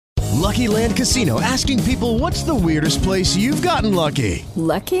Lucky Land Casino, asking people, what's the weirdest place you've gotten lucky?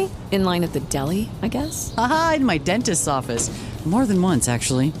 Lucky? In line at the deli, I guess? Aha, in my dentist's office. More than once,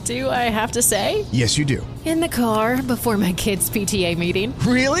 actually. Do I have to say? Yes, you do. In the car before my kids' PTA meeting.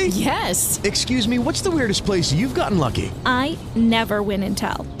 Really? Yes. Excuse me, what's the weirdest place you've gotten lucky? I never win and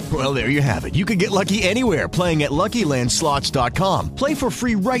tell. Well, there you have it. You can get lucky anywhere, playing at LuckyLandSlots.com. Play for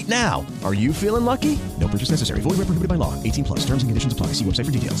free right now. Are you feeling lucky? No purchase necessary. Void where prohibited by law. 18 plus. Terms and conditions apply. See website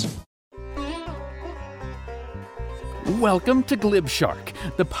for details. Welcome to Glib Shark,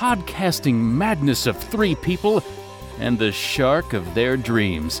 the podcasting madness of three people and the shark of their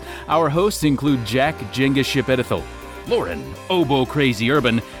dreams. Our hosts include Jack Jenga Ship Edithel, Lauren Oboe Crazy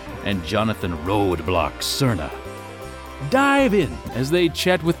Urban, and Jonathan Roadblock Cerna. Dive in as they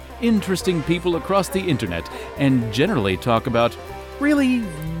chat with interesting people across the internet and generally talk about really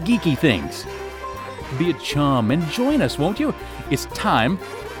geeky things. Be a chum and join us, won't you? It's time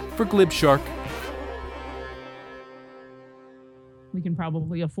for Glib Shark. We can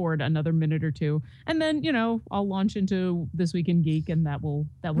probably afford another minute or two, and then I'll launch into This Week in Geek, and that will.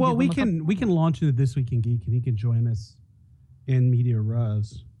 Well, we can launch into This Week in Geek, and he can join us in media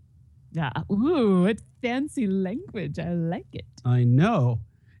res. Yeah. Ooh, it's fancy language. I like it. I know,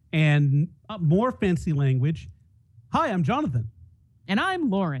 and more fancy language. Hi, I'm Jonathan, and I'm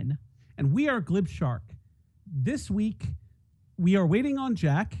Lauren, and we are Glib Shark. This week, we are waiting on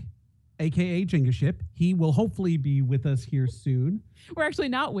Jack, a.k.a. Jenga Ship. He will hopefully be with us here soon. We're actually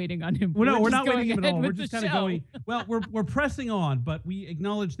not waiting on him. Well, no, we're not waiting him at all. We're just kind of going, well, we're pressing on, but we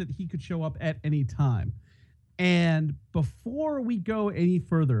acknowledge that he could show up at any time. And before we go any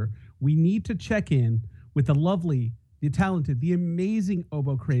further, we need to check in with the lovely, the talented, the amazing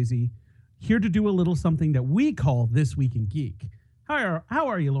Oboe Crazy, here to do a little something that we call This Week in Geek. How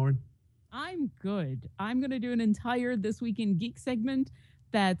are you, Lauren? I'm good. I'm going to do an entire This Week in Geek segment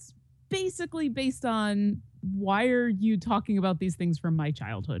that's basically based on why are you talking about these things from my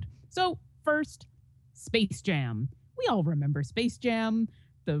childhood. So first, Space Jam. We all remember Space Jam,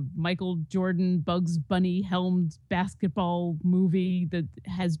 the Michael Jordan, Bugs Bunny helmed basketball movie that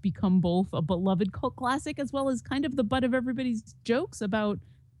has become both a beloved cult classic as well as kind of the butt of everybody's jokes about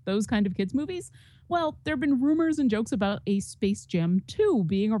those kind of kids movies. Well, there have been rumors and jokes about a Space Jam 2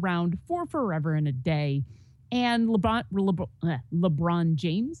 being around for forever and a day. And LeBron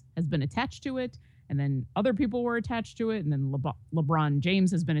James has been attached to it, and then other people were attached to it, and then LeBron James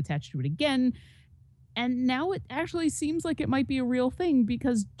has been attached to it again. And now it actually seems like it might be a real thing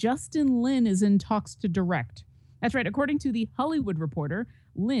because Justin Lin is in talks to direct. That's right. According to The Hollywood Reporter,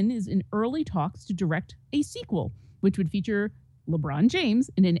 Lin is in early talks to direct a sequel, which would feature LeBron James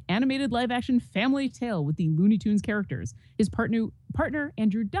in an animated live-action family tale with the Looney Tunes characters. His partner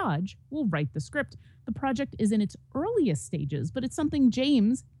Andrew Dodge will write the script. The project is in its earliest stages, but it's something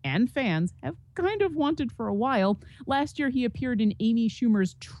James and fans have kind of wanted for a while. Last year, he appeared in Amy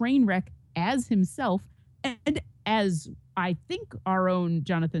Schumer's Trainwreck as himself, and as I think our own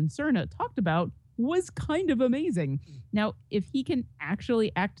Jonathan Cerna talked about, was kind of amazing. Now, if he can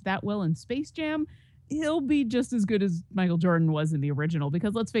actually act that well in Space Jam, he'll be just as good as Michael Jordan was in the original,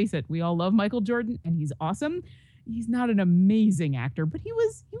 because let's face it, we all love Michael Jordan, and he's awesome. He's not an amazing actor, but he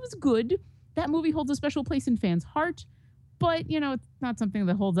was good. That movie holds a special place in fans' heart, but, it's not something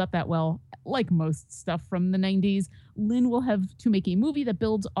that holds up that well. Like most stuff from the 90s, Lin will have to make a movie that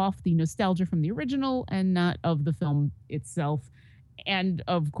builds off the nostalgia from the original and not of the film itself. And,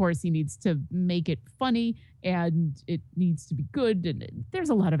 of course, he needs to make it funny, and it needs to be good, and there's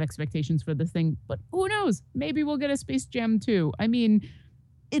a lot of expectations for this thing, but who knows? Maybe we'll get a Space Jam 2. I mean,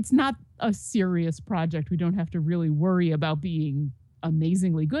 it's not a serious project. We don't have to really worry about being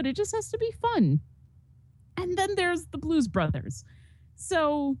amazingly good. It just has to be fun. And then there's the Blues Brothers.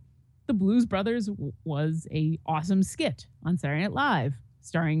 So the Blues Brothers was a awesome skit on Saturday Night Live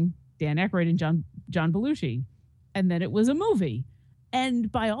starring Dan Aykroyd and John Belushi. And then it was a movie.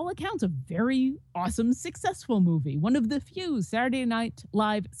 And by all accounts, a very awesome, successful movie. One of the few Saturday Night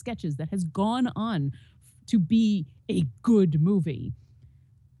Live sketches that has gone on to be a good movie.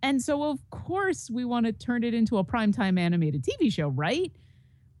 And so, of course, we want to turn it into a primetime animated TV show, right?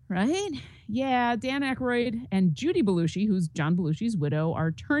 Right? Yeah, Dan Aykroyd and Judy Belushi, who's John Belushi's widow, are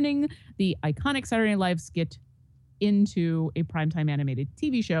turning the iconic Saturday Night Live skit into a primetime animated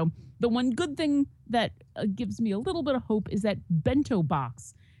TV show. The one good thing that gives me a little bit of hope is that Bento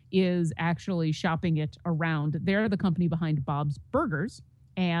Box is actually shopping it around. They're the company behind Bob's Burgers,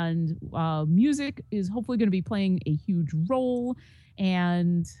 and music is hopefully going to be playing a huge role,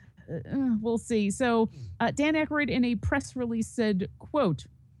 and we'll see. So Dan Aykroyd in a press release said, quote,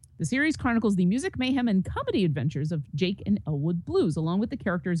 The series chronicles the music, mayhem, and comedy adventures of Jake and Elwood Blues, along with the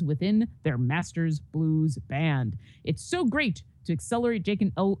characters within their Masters Blues band. It's so great to accelerate Jake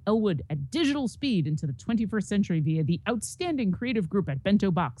and Elwood at digital speed into the 21st century via the outstanding creative group at Bento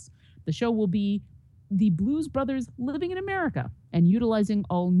Box. The show will be the Blues Brothers living in America and utilizing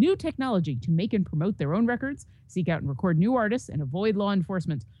all new technology to make and promote their own records, seek out and record new artists, and avoid law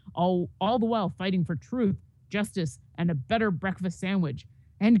enforcement, all the while fighting for truth, justice, and a better breakfast sandwich.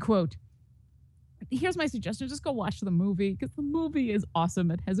 End quote. Here's my suggestion. Just go watch the movie because the movie is awesome.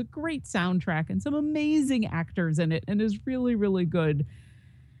 It has a great soundtrack and some amazing actors in it and is really, really good.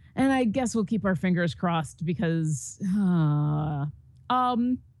 And I guess we'll keep our fingers crossed because,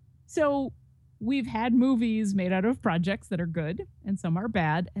 so we've had movies made out of projects that are good and some are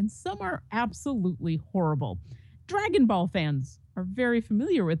bad and some are absolutely horrible. Dragon Ball fans are very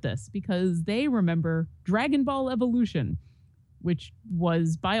familiar with this because they remember Dragon Ball Evolution, which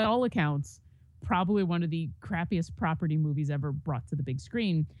was, by all accounts, probably one of the crappiest property movies ever brought to the big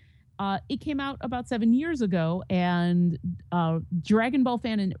screen. It came out about 7 years ago, and Dragon Ball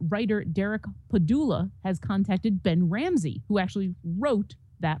fan and writer Derek Padula has contacted Ben Ramsey, who actually wrote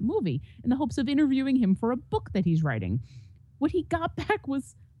that movie, in the hopes of interviewing him for a book that he's writing. What he got back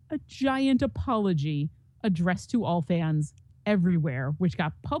was a giant apology addressed to all fans everywhere, which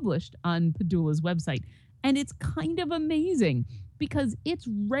got published on Padula's website. And it's kind of amazing because it's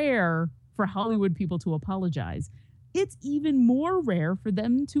rare for Hollywood people to apologize. It's even more rare for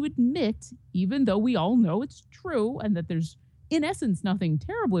them to admit, even though we all know it's true and that there's, in essence, nothing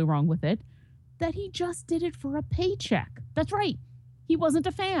terribly wrong with it, that he just did it for a paycheck. That's right. He wasn't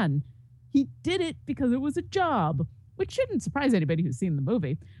a fan. He did it because it was a job, which shouldn't surprise anybody who's seen the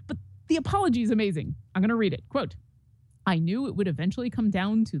movie. But the apology is amazing. I'm going to read it. Quote, I knew it would eventually come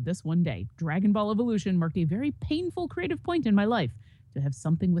down to this one day. Dragon Ball Evolution marked a very painful creative point in my life. To have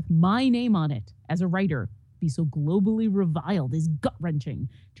something with my name on it as a writer be so globally reviled is gut-wrenching.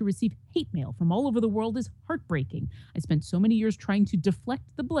 To receive hate mail from all over the world is heartbreaking. I spent so many years trying to deflect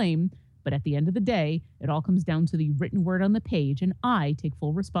the blame, but at the end of the day, it all comes down to the written word on the page, and I take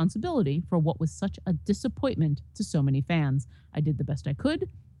full responsibility for what was such a disappointment to so many fans. I did the best I could,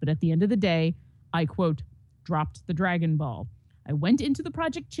 but at the end of the day, I, quote, dropped the Dragon Ball. I went into the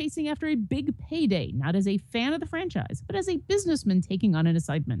project chasing after a big payday, not as a fan of the franchise, but as a businessman taking on an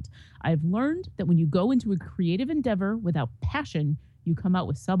assignment. I've learned that when you go into a creative endeavor without passion, you come out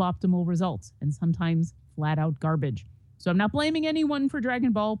with suboptimal results and sometimes flat out garbage. So I'm not blaming anyone for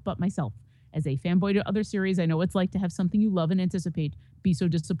Dragon Ball but myself. As a fanboy to other series, I know what it's like to have something you love and anticipate be so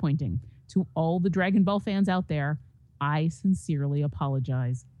disappointing. To all the Dragon Ball fans out there, I sincerely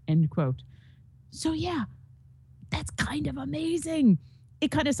apologize. End quote. So yeah, that's kind of amazing. It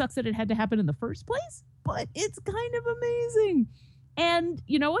kind of sucks that it had to happen in the first place, but it's kind of amazing. And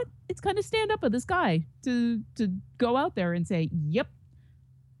you know what? It's kind of stand up of this guy to go out there and say, yep,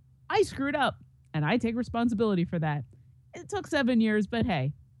 I screwed up and I take responsibility for that. It took 7 years, but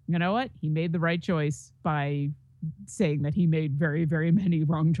hey, you know what? He made the right choice by saying that he made very, very many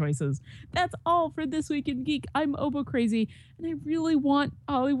wrong choices. That's all for This Week in Geek. I'm Obo Crazy, and I really want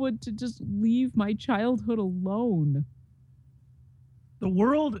Hollywood to just leave my childhood alone. The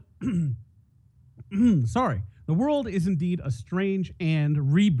world, the world is indeed a strange and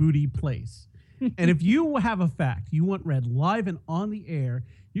rebooty place. And if you have a fact you want read live and on the air,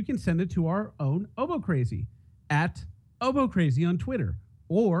 you can send it to our own Obo Crazy at Obo Crazy on Twitter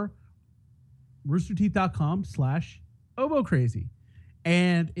or roosterteeth.com/OboCrazy.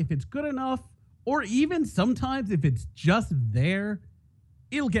 And if it's good enough, or even sometimes if it's just there,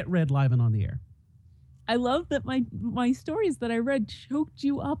 it'll get read live and on the air. I love that my stories that I read choked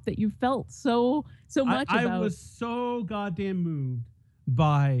you up, that you felt so much about. I was so goddamn moved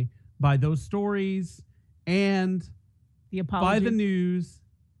by those stories and the apology. By the news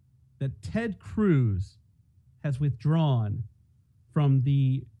that Ted Cruz has withdrawn from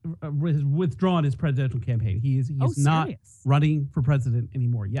withdrawn his presidential campaign. He is not running for president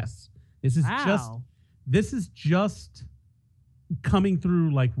anymore. Yes. This is just coming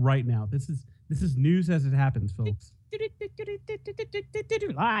through like right now. This is news as it happens, folks.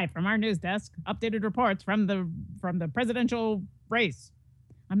 Live from our news desk, updated reports from the presidential race.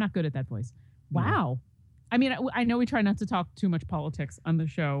 I'm not good at that voice. Wow. I mean, I know we try not to talk too much politics on the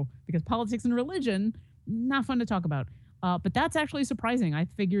show because politics and religion, not fun to talk about. But that's actually surprising. I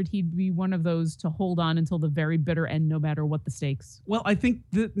figured he'd be one of those to hold on until the very bitter end, no matter what the stakes. Well, I think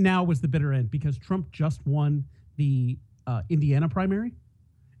that now was the bitter end because Trump just won the Indiana primary,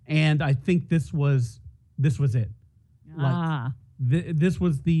 and I think this was it. This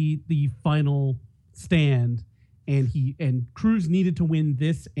was the final stand, and Cruz needed to win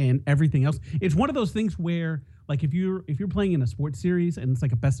this and everything else. It's one of those things where, like, if you're playing in a sports series and it's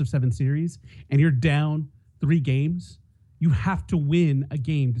like a best of 7 series and you're down 3 games, you have to win a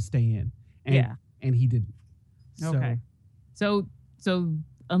game to stay in. And he didn't. Okay. So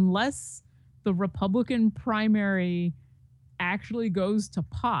unless the Republican primary actually goes to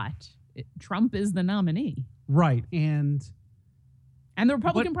pot, Trump is the nominee. Right. And the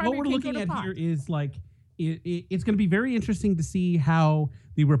Republican primary what we're can't looking go to at pot. here is like it's going to be very interesting to see how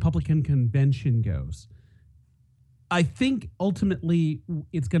the Republican convention goes. I think ultimately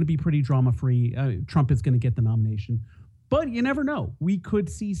it's going to be pretty drama-free. Trump is going to get the nomination, but you never know. We could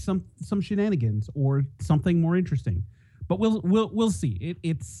see some shenanigans or something more interesting. But we'll see.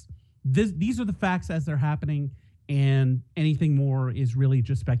 These are the facts as they're happening, and anything more is really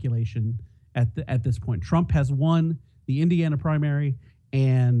just speculation at this point. Trump has won the Indiana primary,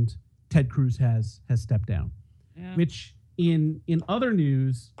 and Ted Cruz has stepped down. Yeah. Which in other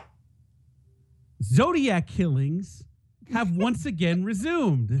news, Zodiac killings have once again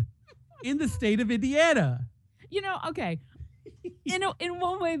resumed in the state of Indiana. Okay. In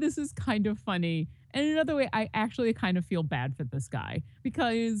one way, this is kind of funny. And in another way, I actually kind of feel bad for this guy,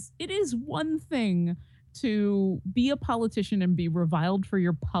 because it is one thing to be a politician and be reviled for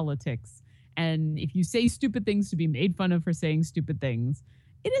your politics. And if you say stupid things, to be made fun of for saying stupid things.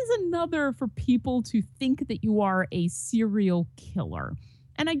 It is another for people to think that you are a serial killer.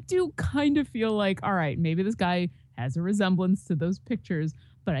 And I do kind of feel like, all right, maybe this guy has a resemblance to those pictures,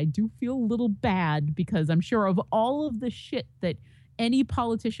 but I do feel a little bad, because I'm sure of all of the shit that any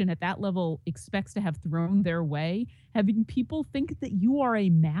politician at that level expects to have thrown their way, having people think that you are a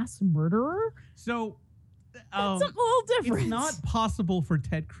mass murderer. So that's a little different. It's not possible for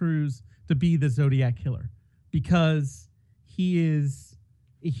Ted Cruz to be the Zodiac killer, because he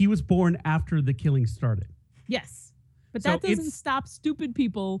was born after the killing started. Yes. But that doesn't stop stupid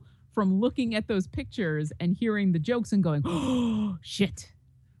people from looking at those pictures and hearing the jokes and going, oh, shit.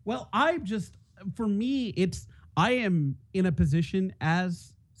 Well, for me, I am in a position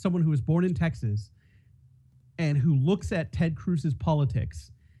as someone who was born in Texas and who looks at Ted Cruz's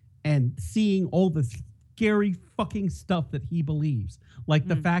politics and seeing all the scary fucking stuff that he believes, like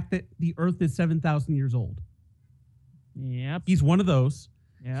the fact that the earth is 7,000 years old. Yep. He's one of those.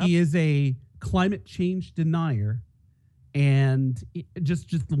 Yep. He is a climate change denier, and just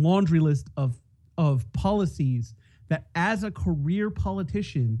the laundry list of policies that as a career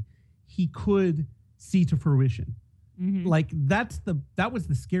politician he could see to fruition. Mm-hmm. Like that was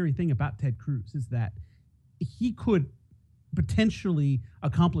the scary thing about Ted Cruz, is that he could potentially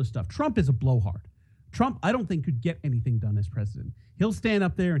accomplish stuff. Trump is a blowhard. Trump, I don't think, could get anything done as president. He'll stand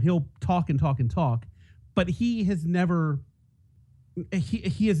up there and he'll talk and talk and talk, but he has never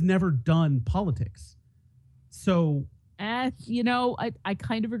done politics. So I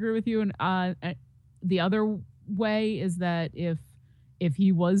kind of agree with you. And the other way is that if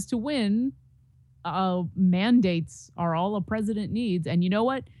he was to win, mandates are all a president needs. And you know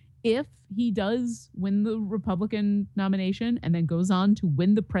what? If he does win the Republican nomination and then goes on to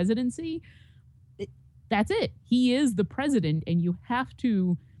win the presidency, that's it. He is the president, and you have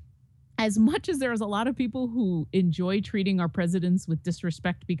to, as much as there's a lot of people who enjoy treating our presidents with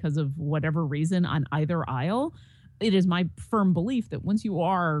disrespect because of whatever reason on either aisle, it is my firm belief that once you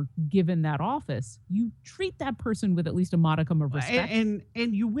are given that office, you treat that person with at least a modicum of respect. And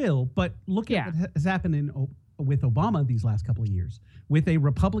you will, but look at what has happened with Obama these last couple of years. With a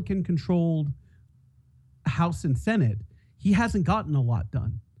Republican-controlled House and Senate, he hasn't gotten a lot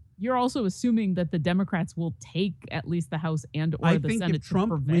done. You're also assuming that the Democrats will take at least the House and or the Senate if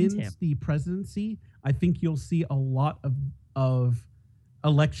Trump to prevent wins him. the presidency, I think you'll see a lot of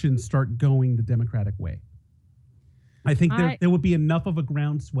elections start going the Democratic way. I think there would be enough of a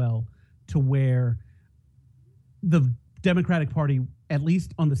groundswell to where the Democratic Party, at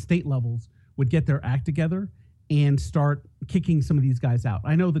least on the state levels, would get their act together and start kicking some of these guys out.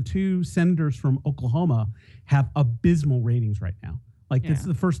 I know the 2 senators from Oklahoma have abysmal ratings right now. This is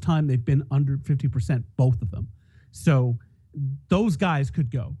the first time they've been under 50%, both of them. So those guys could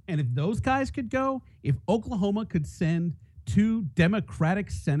go. And if those guys could go, if Oklahoma could send 2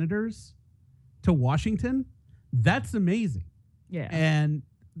 Democratic senators to Washington, that's amazing. Yeah. And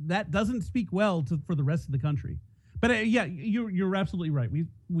that doesn't speak well for the rest of the country. But you're absolutely right.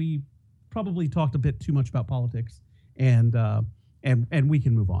 We probably talked a bit too much about politics, and we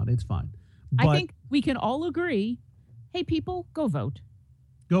can move on. It's fine. But I think we can all agree, hey, people, go vote.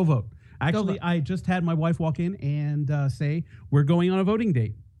 Go vote. Actually, I just had my wife walk in and say, we're going on a voting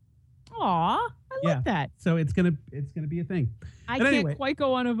date. Aw, I like that. So it's gonna be a thing. I But can't anyway, quite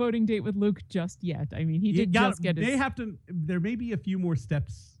go on a voting date with Luke just yet. I mean, he did just get his. They have to. There may be a few more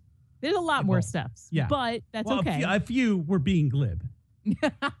steps. There's a lot more involved. steps. Yeah. But that's Well, okay. A few were being glib.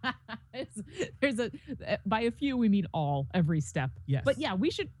 By a few we mean every step. Yes. But yeah, we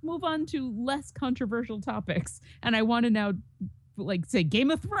should move on to less controversial topics. And I want to now say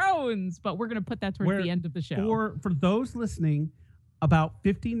Game of Thrones, but we're going to put that towards the end of the show. For those listening, about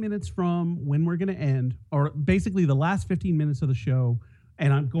 15 minutes from when we're going to end, or basically the last 15 minutes of the show,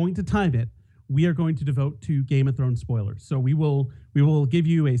 and I'm going to time it, we are going to devote to Game of Thrones spoilers. So we will give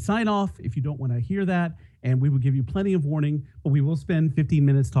you a sign off if you don't want to hear that, and we will give you plenty of warning, but we will spend 15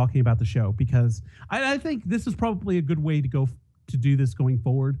 minutes talking about the show because I think this is probably a good way to do this going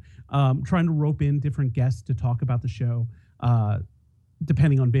forward. Trying to rope in different guests to talk about the show,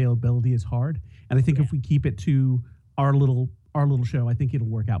 depending on availability, is hard. And I think if we keep it to our little show, I think it'll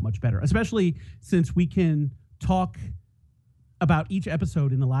work out much better, especially since we can talk about each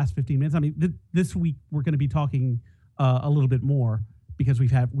episode in the last 15 minutes. I mean, this week we're going to be talking a little bit more because we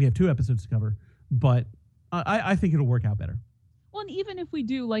have 2 episodes to cover, but I think it'll work out better. Well, and even if we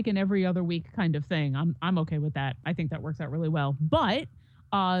do like an every other week kind of thing, I'm okay with that. I think that works out really well. But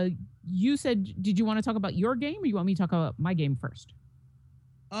you said, did you want to talk about your game, or you want me to talk about my game first?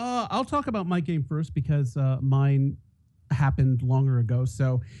 I'll talk about my game first because mine happened longer ago.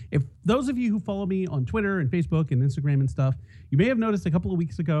 So if those of you who follow me on Twitter and Facebook and Instagram and stuff, you may have noticed a couple of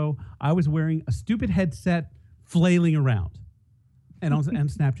weeks ago I was wearing a stupid headset flailing around, and on and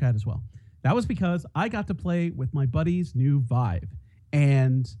Snapchat as well. That was because I got to play with my buddy's new Vive,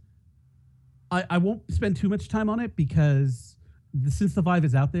 and I won't spend too much time on it because since the Vive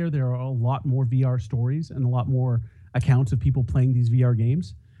is out there, there are a lot more VR stories and a lot more accounts of people playing these VR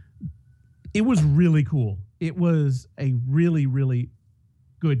games. It was really cool. It was a really, really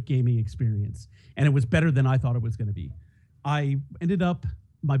good gaming experience, and it was better than I thought it was going to be.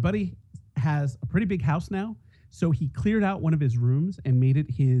 My buddy has a pretty big house now, so he cleared out one of his rooms and made it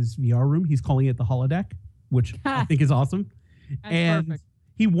his VR room. He's calling it the holodeck, which I think is awesome. And perfect.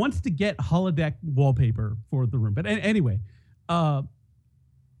 He wants to get holodeck wallpaper for the room. But anyway,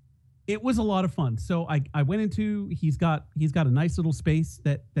 it was a lot of fun. So I went into, he's got a nice little space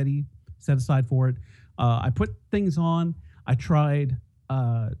that he set aside for it. I put things on. I tried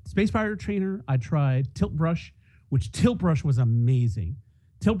Space Pirate Trainer. I tried Tilt Brush, which Tilt Brush was amazing.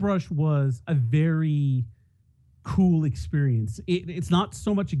 Tilt Brush was a very cool experience. It's not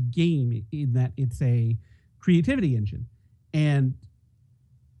so much a game in that it's a creativity engine, and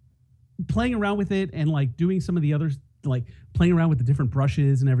playing around with it and like doing some of the others, like playing around with the different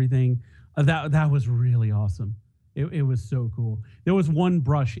brushes and everything, that was really awesome. It was so cool. There was one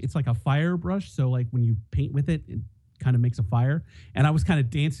brush, it's like a fire brush, so like when you paint with it, it kind of makes a fire, and I was kind of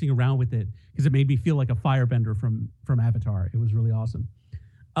dancing around with it because it made me feel like a firebender from Avatar. It was really awesome.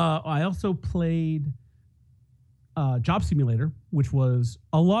 I also played Job Simulator, which was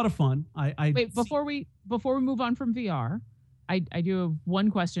a lot of fun. Wait, before we move on from VR, I do have one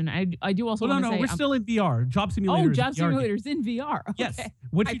question. I do also want to say we're still in VR. Job Simulator. Oh, Job Simulator's in VR. Okay. Yes.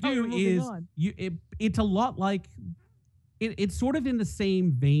 What you do is it's a lot like it's sort of in the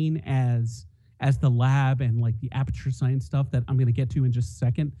same vein as the lab and like the aperture science stuff that I'm going to get to in just a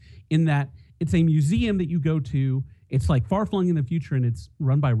second, in that it's a museum that you go to. It's like far flung in the future, and it's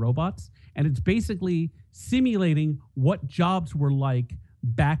run by robots, and it's basically simulating what jobs were like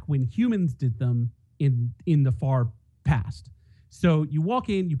back when humans did them in the far past. So you walk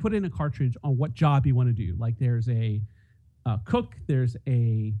in, you put in a cartridge on what job you want to do. Like there's a cook, there's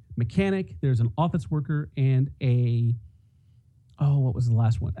a mechanic, there's an office worker, and what was the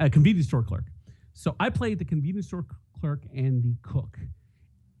last one? A convenience store clerk. So I played the convenience store clerk and the cook.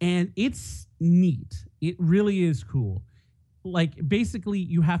 And it's neat. It really is cool. Like basically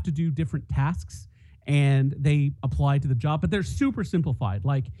you have to do different tasks and they apply to the job, but they're super simplified.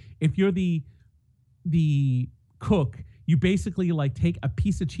 Like if you're the cook, you basically like take a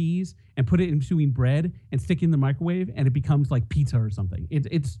piece of cheese and put it in between bread and stick it in the microwave, and it becomes like pizza or something.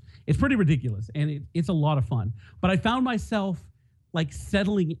 It's pretty ridiculous, and it's a lot of fun. But I found myself like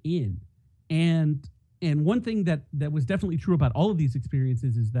settling in, and one thing that was definitely true about all of these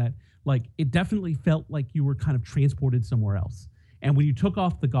experiences is that like it definitely felt like you were kind of transported somewhere else. And when you took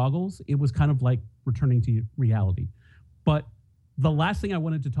off the goggles, it was kind of like returning to reality. But the last thing I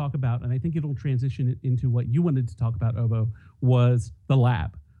wanted to talk about, and I think it'll transition into what you wanted to talk about, Obo, was the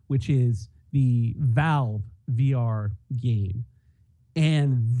lab, which is the Valve VR game.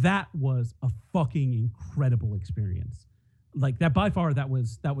 And that was a fucking incredible experience. Like that, by far, that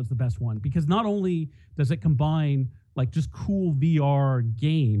was the best one, because not only does it combine like just cool VR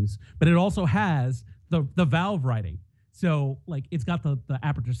games, but it also has the Valve writing. So like it's got the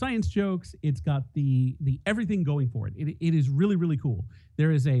Aperture Science jokes, it's got the everything going for it. It is really, really cool.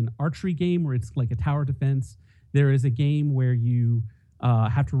 There is an archery game where it's like a tower defense. There is a game where you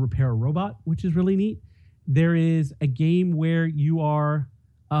have to repair a robot, which is really neat. There is a game where you are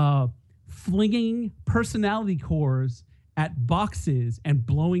flinging personality cores at boxes and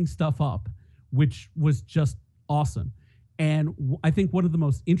blowing stuff up, which was just awesome. And I think one of the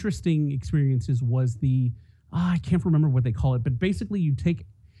most interesting experiences was I can't remember what they call it, but basically you take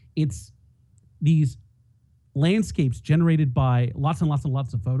these landscapes generated by lots and lots and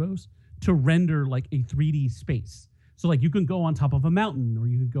lots of photos to render like a 3D space. So like you can go on top of a mountain or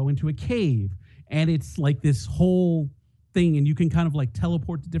you can go into a cave, and it's like this whole thing, and you can kind of like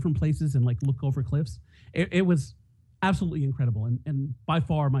teleport to different places and like look over cliffs. It was absolutely incredible. And by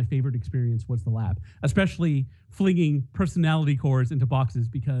far my favorite experience was the lab, especially flinging personality cores into boxes,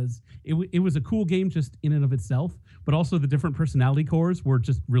 because it was a cool game just in and of itself, but also the different personality cores were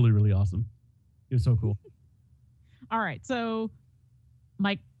just really, really awesome. It was so cool. All right. So,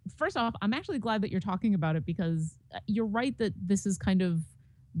 Mike, first off, I'm actually glad that you're talking about it, because you're right that this is kind of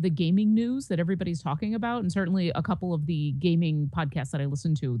the gaming news that everybody's talking about, and certainly a couple of the gaming podcasts that I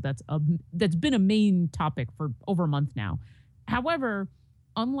listen to, that's been a main topic for over a month now. However,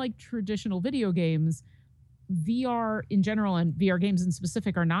 unlike traditional video games, VR in general and VR games in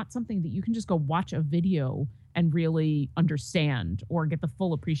specific are not something that you can just go watch a video and really understand or get the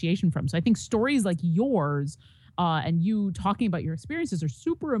full appreciation from. So I think stories like yours and you talking about your experiences are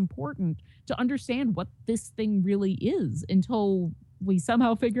super important to understand what this thing really is until we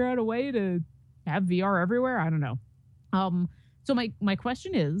somehow figure out a way to have VR everywhere. I don't know. So my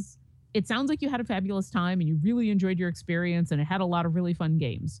question is, it sounds like you had a fabulous time and you really enjoyed your experience and it had a lot of really fun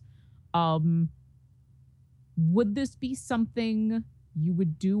games. Would this be something you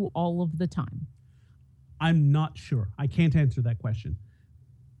would do all of the time? I'm not sure. I can't answer that question,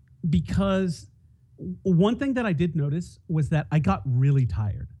 because one thing that I did notice was that I got really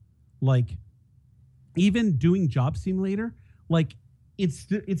tired. Like even doing Job Simulator, like it's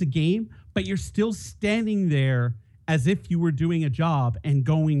a game, but you're still standing there as if you were doing a job and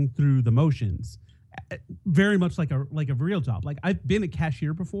going through the motions, very much like a real job. Like I've been a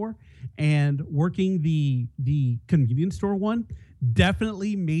cashier before, and working the convenience store one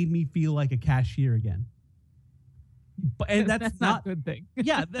definitely made me feel like a cashier again. And that's not a good thing.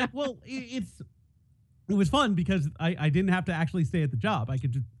 Yeah, it was fun because I didn't have to actually stay at the job. I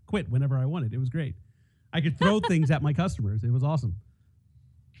could just quit whenever I wanted. It was great. I could throw things at my customers. It was awesome.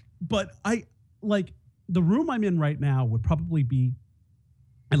 But the room I'm in right now would probably be,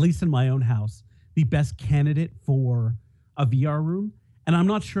 at least in my own house, the best candidate for a VR room. And I'm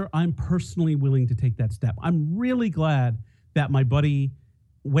not sure I'm personally willing to take that step. I'm really glad that my buddy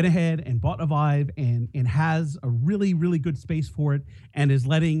went ahead and bought a Vive and has a really, really good space for it and is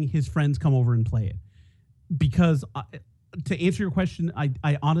letting his friends come over and play it. Because to answer your question,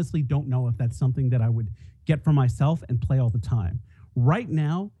 I honestly don't know if that's something that I would get for myself and play all the time. Right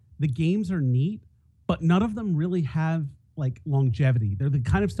now, the games are neat, but none of them really have like longevity. They're the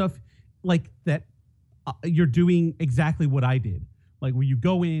kind of stuff like that you're doing exactly what I did. Like where you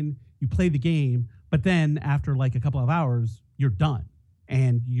go in, you play the game, but then after like a couple of hours, you're done.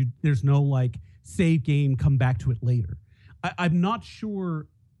 And there's no like save game, come back to it later. I'm not sure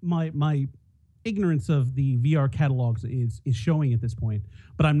my ignorance of the VR catalogs is showing at this point,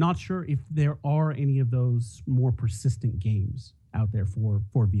 but I'm not sure if there are any of those more persistent games out there for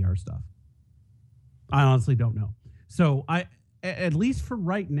VR stuff. I honestly don't know. So at least for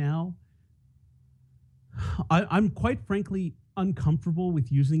right now, I'm quite frankly uncomfortable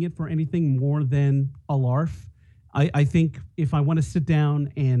with using it for anything more than a LARF. I think if I want to sit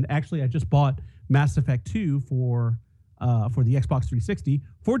down and actually I just bought Mass Effect 2 for the Xbox 360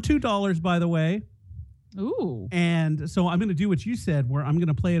 for $2, by the way. Ooh. And so I'm going to do what you said, where I'm going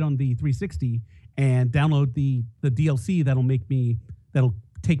to play it on the 360 and download the DLC that'll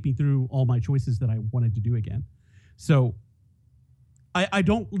take me through all my choices that I wanted to do again. So I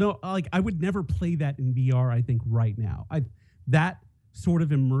don't know, like I would never play that in VR, I think right now. That sort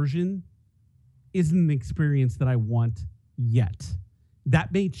of immersion isn't an experience that I want yet.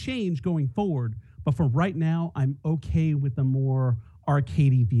 That may change going forward, but for right now, I'm okay with the more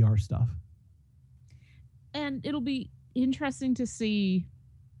arcadey VR stuff. And it'll be interesting to see,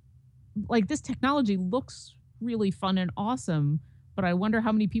 like, this technology looks really fun and awesome, but I wonder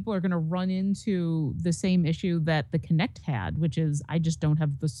how many people are going to run into the same issue that the Kinect had, which is I just don't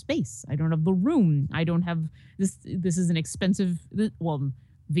have the space. I don't have the room. I don't have this. This is an expensive, well,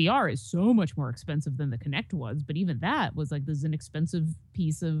 VR is so much more expensive than the Kinect was, but even that was like, this is an expensive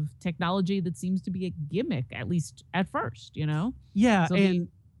piece of technology that seems to be a gimmick, at least at first, you know? Yeah, So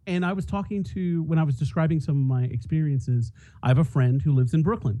and I was talking to, when I was describing some of my experiences, I have a friend who lives in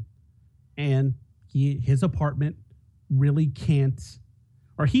Brooklyn, and his apartment really can't,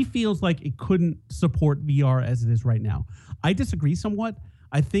 or he feels like it couldn't support VR as it is right now. I disagree somewhat.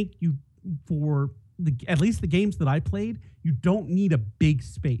 I think at least the games that I played, you don't need a big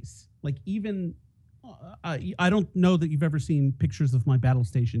space. Like even, I don't know that you've ever seen pictures of my battle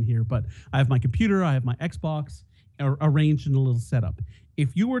station here, but I have my computer, I have my Xbox arranged in a little setup.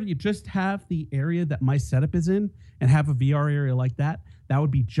 If you were to just have the area that my setup is in and have a VR area like that, that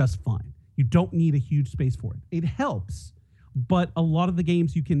would be just fine. You don't need a huge space for it. It helps, but a lot of the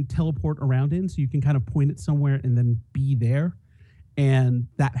games you can teleport around in, so you can kind of point it somewhere and then be there, and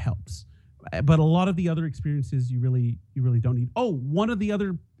that helps. But a lot of the other experiences you really don't need. Oh, one of the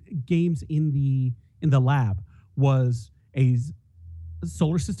other games in the lab was a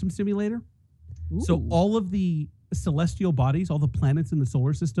solar system simulator. Ooh. So all of the celestial bodies, all the planets in the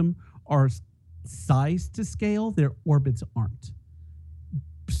solar system are sized to scale. Their orbits aren't.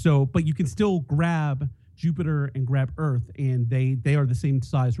 So, but you can still grab Jupiter and grab Earth, and they are the same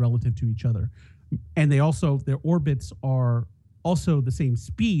size relative to each other. And their orbits are also the same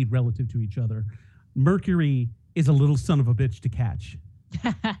speed relative to each other. Mercury is a little son of a bitch to catch.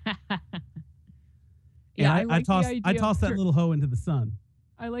 Yeah, I tossed that little hoe into the sun.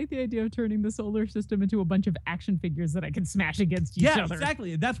 I like the idea of turning the solar system into a bunch of action figures that I can smash against each other. Yeah,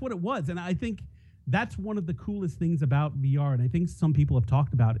 exactly. That's what it was. And I think that's one of the coolest things about VR. And I think some people have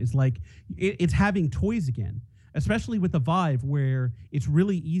talked about is like, it's having toys again, especially with the Vive, where it's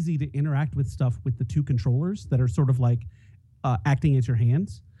really easy to interact with stuff with the two controllers that are sort of like acting as your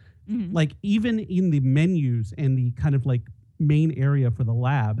hands. Mm-hmm. Like even in the menus and the kind of like main area for the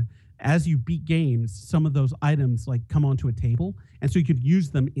lab, as you beat games, some of those items like come onto a table, and so you could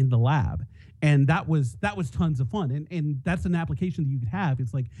use them in the lab. And that was tons of fun. And that's an application that you could have.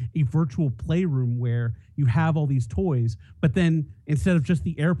 It's like a virtual playroom where you have all these toys, but then instead of just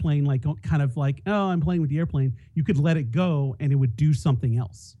the airplane, like kind of like, oh, I'm playing with the airplane, you could let it go and it would do something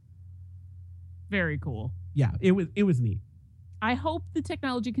else. Very cool. Yeah, it was neat. I hope the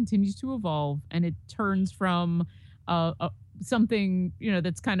technology continues to evolve and it turns from something,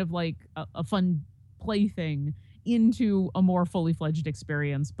 that's kind of like a fun plaything into a more fully fledged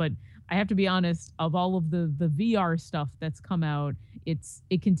experience. But I have to be honest, of all of the VR stuff that's come out,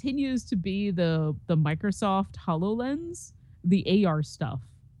 it continues to be the Microsoft HoloLens, the AR stuff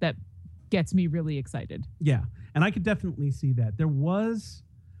that gets me really excited. Yeah, and I could definitely see that.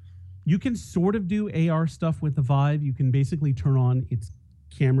 You can sort of do AR stuff with the Vive. You can basically turn on its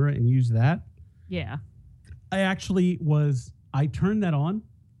camera and use that. Yeah. I turned that on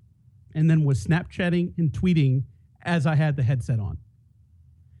and then was Snapchatting and tweeting as I had the headset on.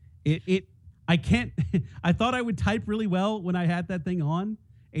 I thought I would type really well when I had that thing on.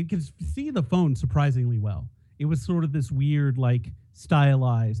 It could see the phone surprisingly well. It was sort of this weird, like,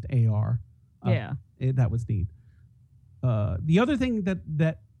 stylized AR. Yeah. That was neat. The other thing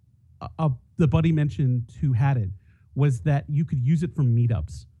that the buddy mentioned who had it was that you could use it for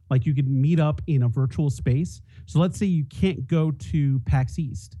meetups. Like you could meet up in a virtual space. So let's say you can't go to PAX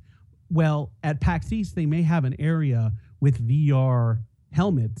East. Well, at PAX East, they may have an area with VR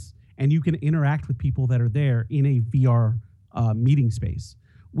helmets, and you can interact with people that are there in a VR meeting space,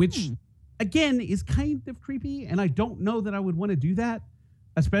 which again is kind of creepy. And I don't know that I would want to do that,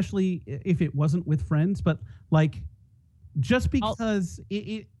 especially if it wasn't with friends. But like, just because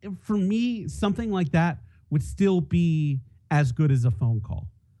it for me, something like that would still be as good as a phone call.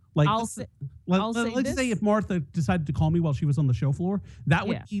 Like, let's say if Martha decided to call me while she was on the show floor, that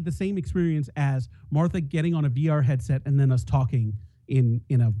would be the same experience as Martha getting on a VR headset and then us talking in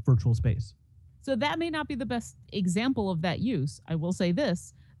a virtual space. So that may not be the best example of that use. I will say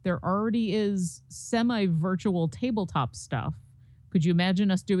this. There already is semi-virtual tabletop stuff. Could you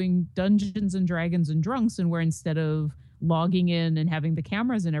imagine us doing Dungeons and Dragons and Drunks, and where instead of logging in and having the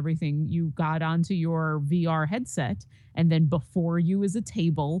cameras and everything, you got onto your VR headset, and then before you is a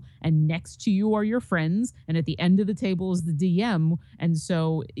table, and next to you are your friends, and at the end of the table is the DM, and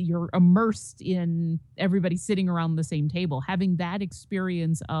so you're immersed in everybody sitting around the same table, having that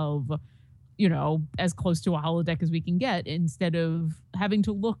experience of, as close to a holodeck as we can get, instead of having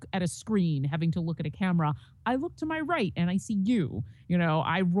to look at a screen, having to look at a camera. I look to my right and I see you.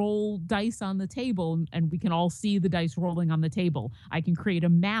 I roll dice on the table and we can all see the dice rolling on the table. I can create a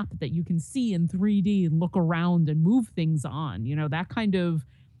map that you can see in 3D and look around and move things on. That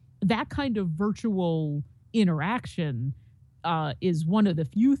kind of virtual interaction is one of the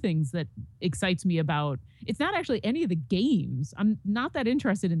few things that excites me about. It's not actually any of the games. I'm not that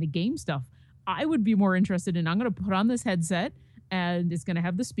interested in the game stuff. I would be more interested in, I'm going to put on this headset and it's going to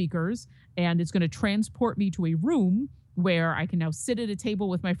have the speakers and it's going to transport me to a room where I can now sit at a table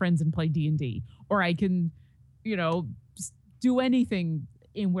with my friends and play D&D, or I can, just do anything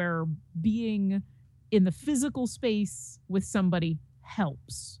in where being in the physical space with somebody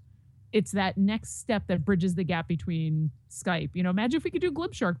helps. It's that next step that bridges the gap between Skype. Imagine if we could do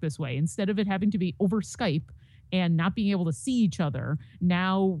Glib Shark this way. Instead of it having to be over Skype and not being able to see each other,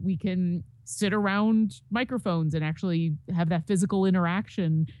 now we can sit around microphones and actually have that physical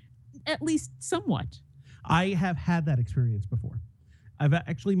interaction, at least somewhat. I have had that experience before.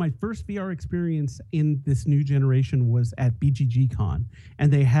 My first VR experience in this new generation was at BGG Con,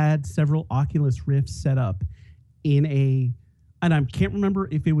 and they had several Oculus Rifts set up and I can't remember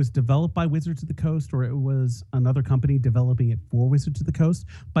if it was developed by Wizards of the Coast or it was another company developing it for Wizards of the Coast,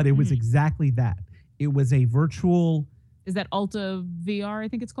 but it was exactly that. It was a virtual. Is that Alta VR, I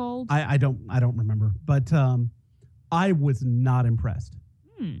think it's called? I don't remember, but I was not impressed.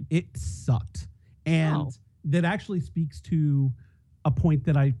 It sucked. And that actually speaks to a point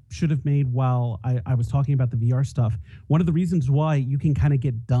that I should have made while I was talking about the VR stuff. One of the reasons why you can kind of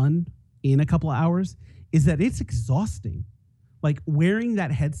get done in a couple of hours is that it's exhausting. Like wearing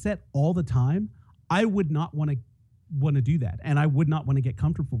that headset all the time, I would not want to do that, and I would not want to get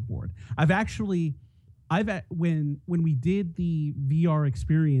comfortable for it. When we did the VR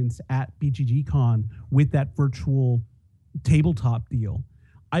experience at BGG Con with that virtual tabletop deal,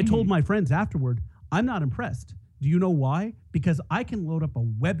 I told my friends afterward, I'm not impressed. Do you know why? Because I can load up a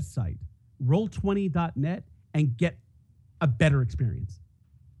website, roll20.net, and get a better experience.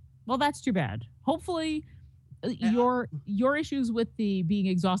 Well, that's too bad. Hopefully your issues with the being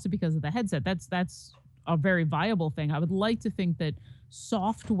exhausted because of the headset, that's a very viable thing. I would like to think that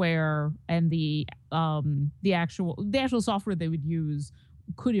software and the actual software they would use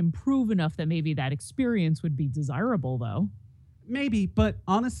could improve enough that maybe that experience would be desirable, though. Maybe, but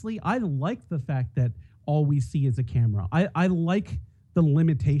honestly, I like the fact that all we see is a camera. I like the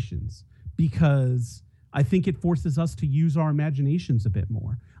limitations because I think it forces us to use our imaginations a bit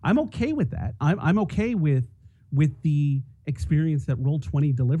more. I'm okay with that. I'm okay with the experience that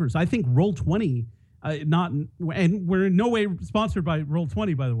Roll20 delivers. I think Roll20, and we're in no way sponsored by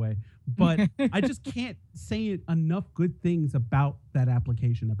Roll20, by the way, but I just can't say enough good things about that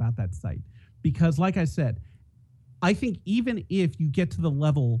application, about that site. Because like I said, I think even if you get to the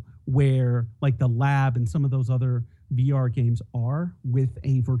level where like the Lab and some of those other VR games are with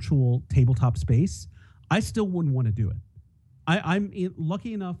a virtual tabletop space, I still wouldn't want to do it. I'm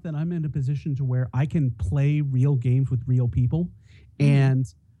lucky enough that I'm in a position to where I can play real games with real people. And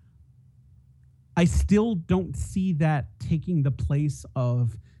I still don't see that taking the place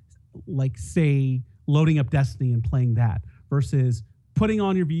of, like, say, loading up Destiny and playing that versus putting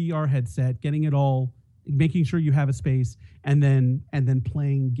on your VR headset, getting it all, making sure you have a space, and then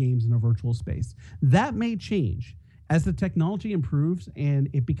playing games in a virtual space. That may change as the technology improves and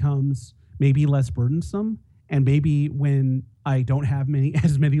it becomes maybe less burdensome. And maybe when I don't have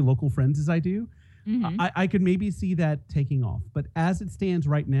as many local friends as I do, I could maybe see that taking off. But as it stands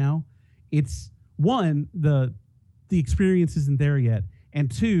right now, it's one, the experience isn't there yet,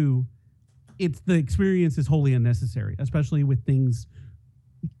 and two, the experience is wholly unnecessary, especially with things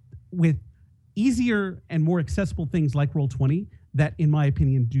with easier and more accessible things like Roll20 that, in my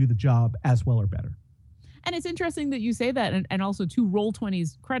opinion, do the job as well or better. And it's interesting that you say that, and also to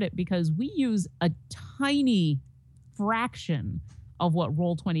Roll20's credit, because we use a tiny fraction of what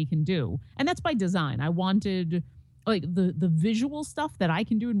Roll20 can do. And that's by design. I wanted like the visual stuff that I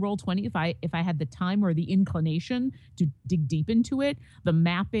can do in Roll20 if I had the time or the inclination to dig deep into it, the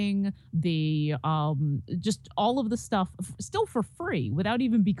mapping, the just all of the stuff still for free without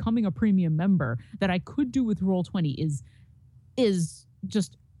even becoming a premium member that I could do with Roll20 is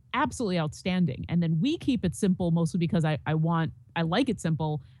just absolutely outstanding. And then we keep it simple mostly because I like it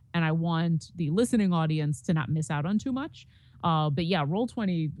simple, and I want the listening audience to not miss out on too much. But yeah,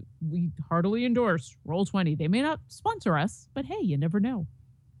 Roll20, we heartily endorse Roll20. They may not sponsor us, but hey, you never know.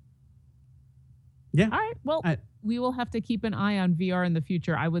 Yeah. All right. Well, we will have to keep an eye on VR in the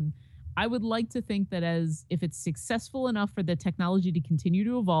future. I would like to think that if it's successful enough for the technology to continue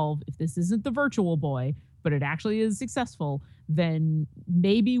to evolve, if this isn't the Virtual Boy, but it actually is successful, then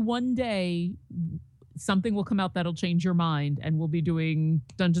maybe one day something will come out that'll change your mind and we'll be doing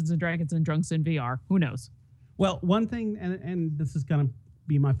Dungeons and Dragons and Drunks in VR. Who knows? Well, one thing, and this is going to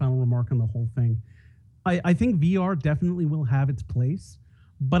be my final remark on the whole thing, I think VR definitely will have its place,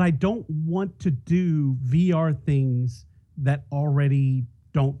 but I don't want to do VR things that already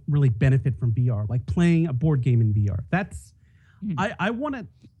don't really benefit from VR, like playing a board game in VR. That's I want to,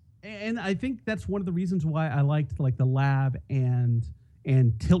 and I think that's one of the reasons why I liked like the Lab and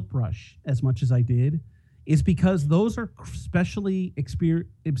Tilt Brush as much as I did, is because those are special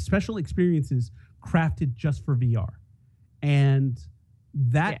experiences crafted just for VR, and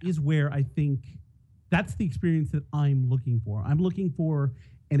that is where I think that's the experience that I'm looking for. I'm looking for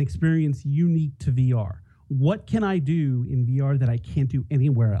an experience unique to VR. What can I do in VR that I can't do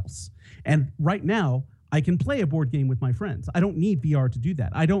anywhere else? And right now, I can play a board game with my friends. I don't need VR to do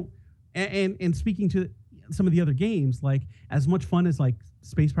that. I don't. And speaking to some of the other games, like as much fun as like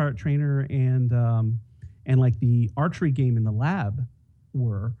Space Pirate Trainer and like the archery game in the Lab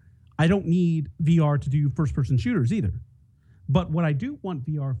were, I don't need VR to do first-person shooters either. But what I do want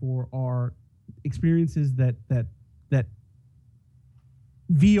VR for are experiences that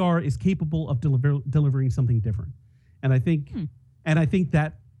VR is capable of delivering something different. And I think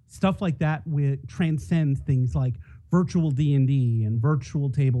that stuff like that would transcend things like virtual D&D and virtual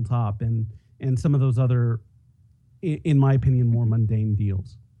tabletop and some of those other, in my opinion, more mundane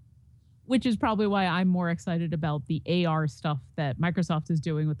deals. Which is probably why I'm more excited about the AR stuff that Microsoft is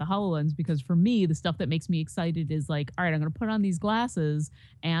doing with the HoloLens, because for me, the stuff that makes me excited is like, all right, I'm going to put on these glasses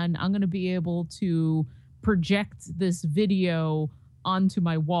and I'm going to be able to project this video onto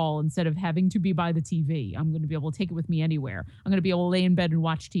my wall instead of having to be by the TV. I'm going to be able to take it with me anywhere. I'm going to be able to lay in bed and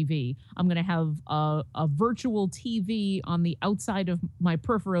watch TV. I'm going to have a virtual TV on the outside of my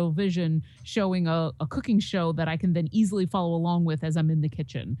peripheral vision showing a cooking show that I can then easily follow along with as I'm in the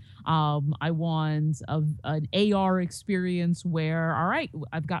kitchen. I want an AR experience where, all right,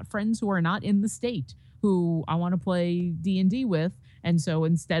 I've got friends who are not in the state who I want to play D&D with. And so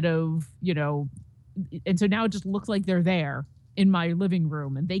instead of, and so now it just looks like they're there in my living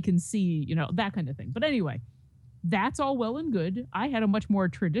room and they can see, that kind of thing. But anyway, that's all well and good. I had a much more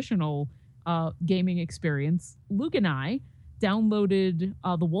traditional gaming experience. Luke and I downloaded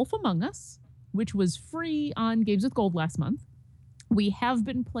The Wolf Among Us, which was free on Games with Gold last month. We have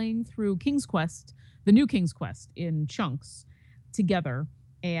been playing through King's Quest, the new King's Quest, in chunks together.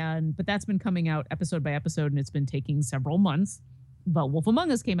 But that's been coming out episode by episode, and it's been taking several months. But Wolf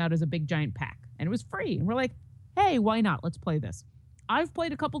Among Us came out as a big giant pack, and it was free. And we're like, hey, why not? Let's play this. I've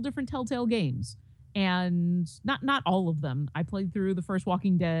played a couple different Telltale games, and not all of them. I played through the first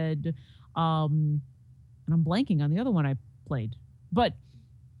Walking Dead, and I'm blanking on the other one I played. But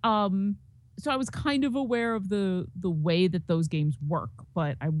so I was kind of aware of the way that those games work,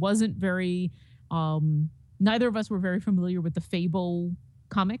 but I wasn't very. Neither of us were very familiar with the Fable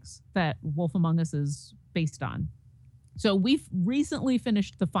comics that Wolf Among Us is based on. So we've recently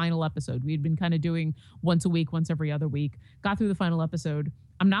finished the final episode. We had been kind of doing once a week, once every other week. Got through the final episode.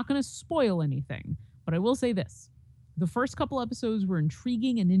 I'm not going to spoil anything, but I will say this. The first couple episodes were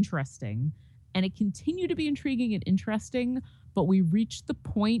intriguing and interesting, and it continued to be intriguing and interesting, but we reached the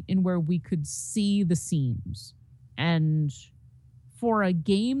point in where we could see the seams. And for a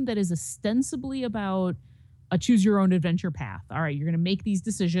game that is ostensibly about a choose-your-own-adventure path. All right, you're going to make these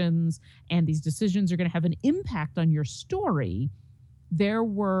decisions, and these decisions are going to have an impact on your story.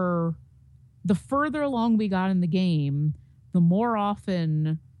 The further along we got in the game, the more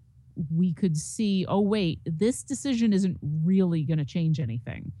often we could see, oh, wait, this decision isn't really going to change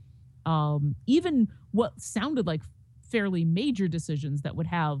anything. Even what sounded like fairly major decisions that would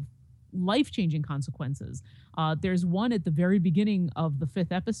have life-changing consequences. There's one at the very beginning of the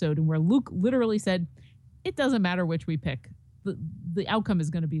 5th episode, and where Luke literally said, it doesn't matter which we pick. The outcome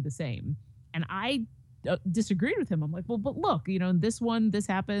is going to be the same. And I disagreed with him. I'm like, well, but look, in this one, this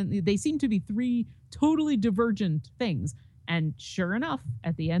happened. They seem to be 3 totally divergent things. And sure enough,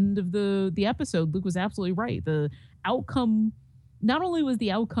 at the end of the episode, Luke was absolutely right. The outcome, not only was the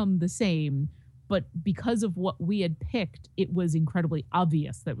outcome the same, but because of what we had picked, it was incredibly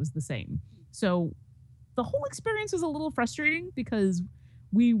obvious that it was the same. So the whole experience was a little frustrating because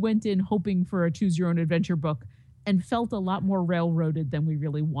we went in hoping for a choose-your-own-adventure book and felt a lot more railroaded than we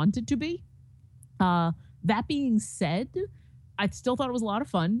really wanted to be. That being said, I still thought it was a lot of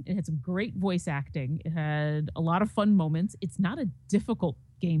fun. It had some great voice acting. It had a lot of fun moments. It's not a difficult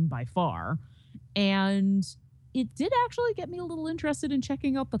game by far. And it did actually get me a little interested in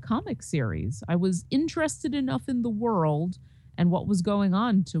checking out the comic series. I was interested enough in the world and what was going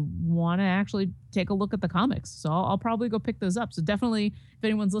on to want to actually take a look at the comics. So I'll probably go pick those up. So definitely, if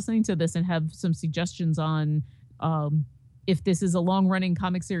anyone's listening to this and have some suggestions on if this is a long-running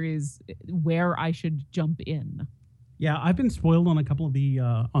comic series, where I should jump in. Yeah, I've been spoiled on a couple of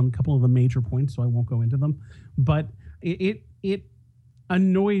the major points, so I won't go into them. But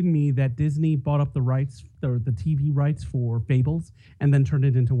annoyed me that Disney bought up the rights, the TV rights for Fables, and then turned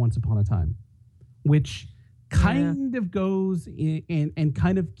it into Once Upon a Time, which kind of goes in and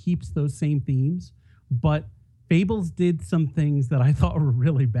kind of keeps those same themes. But Fables did some things that I thought were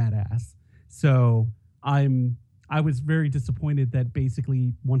really badass. So I was very disappointed that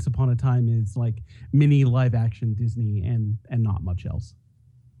basically Once Upon a Time is like mini live action Disney and not much else.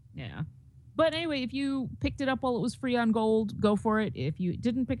 Yeah. But anyway, if you picked it up while it was free on Gold, go for it. If you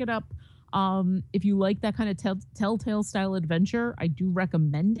didn't pick it up, if you like that kind of Telltale style adventure, I do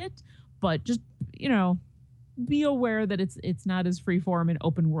recommend it. But just, be aware that it's not as freeform and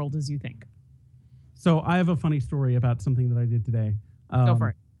open world as you think. So I have a funny story about something that I did today. Go for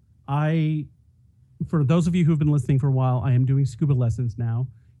it. For those of you who've been listening for a while, I am doing scuba lessons now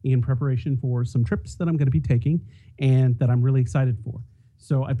in preparation for some trips that I'm going to be taking and that I'm really excited for.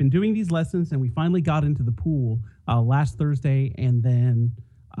 So I've been doing these lessons, and we finally got into the pool last Thursday, and then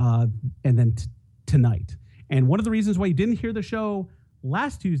tonight. And one of the reasons why you didn't hear the show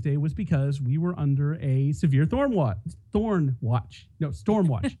last Tuesday was because we were under a severe storm watch. Not Thorn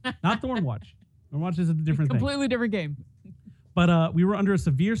Watch. Thorn Watch is a different thing. Completely different game. But we were under a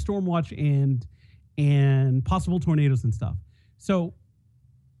severe storm watch and possible tornadoes and stuff. So,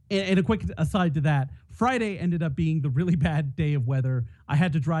 and a quick aside to that, Friday ended up being the really bad day of weather. I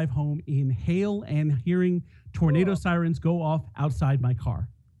had to drive home in hail and hearing tornado sirens go off outside my car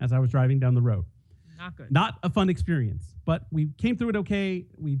as I was driving down the road. Not good. Not a fun experience, but we came through it okay.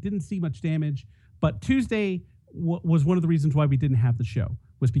 We didn't see much damage. But Tuesday was one of the reasons why we didn't have the show,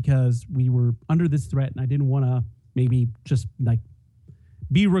 was because we were under this threat, and I didn't want to maybe just like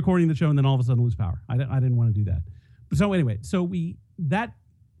be recording the show and then all of a sudden lose power. I didn't want to do that. So anyway, that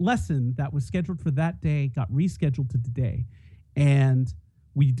lesson that was scheduled for that day got rescheduled to today, and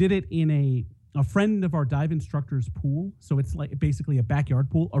we did it in a friend of our dive instructor's pool. So it's like basically a backyard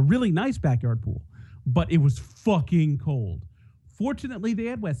pool, a really nice backyard pool, but it was fucking cold. Fortunately, they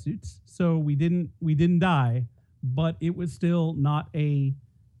had wetsuits, so we didn't die, but it was still not a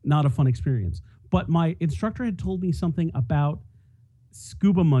fun experience. But my instructor had told me something about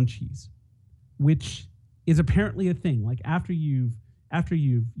scuba munchies, which is apparently a thing. Like after you've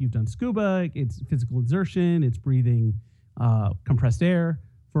done scuba, it's physical exertion, it's breathing compressed air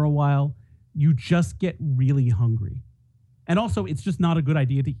for a while, you just get really hungry. And also, it's just not a good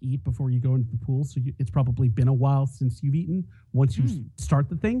idea to eat before you go into the pool. So it's probably been a while since you've eaten once you start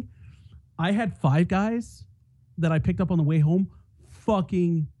the thing. I had Five Guys that I picked up on the way home,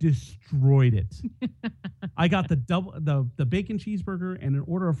 fucking destroyed it. I got the bacon cheeseburger and an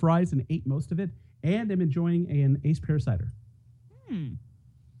order of fries and ate most of it, and I'm enjoying an Ace pear cider.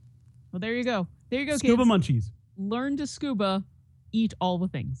 Well, there you go. Scuba kids. munchies. Learn to scuba, eat all the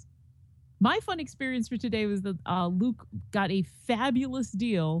things. My fun experience for today was that Luke got a fabulous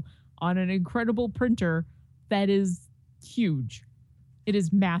deal on an incredible printer that is huge. It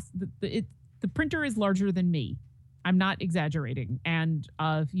is massive. The printer is larger than me. I'm not exaggerating. And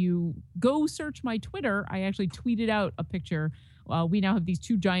if you go search my Twitter, I actually tweeted out a picture. We now have these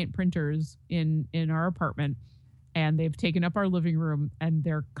two giant printers in our apartment, and they've taken up our living room, and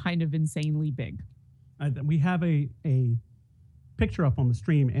they're kind of insanely big. We have a picture up on the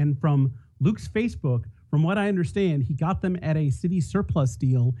stream, and from Luke's Facebook, from what I understand, he got them at a city surplus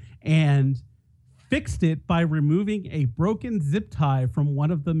deal and fixed it by removing a broken zip tie from one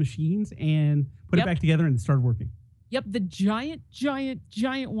of the machines and put it back together, and it started working. Yep, the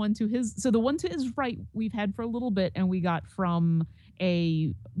giant one to his. So the one to his right, we've had for a little bit, and we got from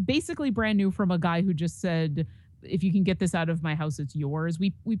basically brand new from a guy who just said, if you can get this out of my house, it's yours.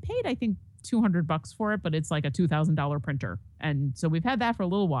 We paid, I think, $200 for it, but it's like a $2,000 printer. And so we've had that for a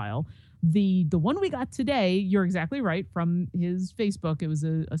little while. The one we got today, you're exactly right, from his Facebook. It was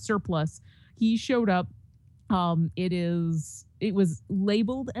a surplus. He showed up. It was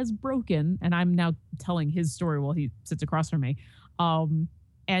labeled as broken, and I'm now telling his story while he sits across from me.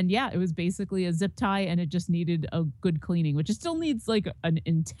 And yeah, it was basically a zip tie, and it just needed a good cleaning, which it still needs like an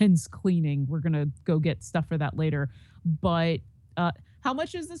intense cleaning. We're gonna go get stuff for that later. But how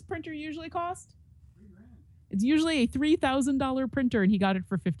much does this printer usually cost? $3,000. It's usually a $3,000 printer, and he got it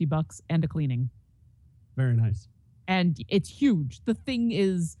for $50 and a cleaning. Very nice. And it's huge. The thing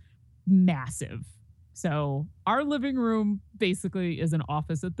is massive. So our living room basically is an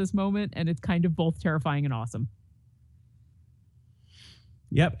office at this moment, and it's kind of both terrifying and awesome.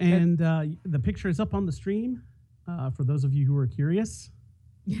 Yep, and the picture is up on the stream for those of you who are curious.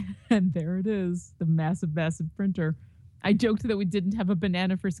 And there it is, the massive, massive printer. I joked that we didn't have a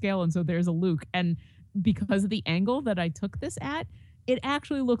banana for scale, and so there's a Luke. And because of the angle that I took this at, it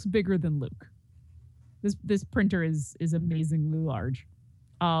actually looks bigger than Luke. This printer is amazingly large.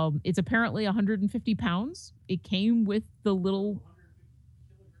 It's apparently 150 pounds. It came with the little.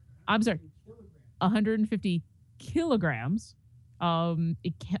 I'm sorry, 150 kilograms.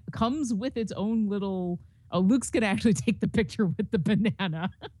 It comes with its own little. Oh, Luke's gonna actually take the picture with the banana.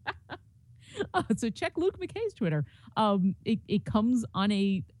 So check Luke McKay's Twitter. It comes on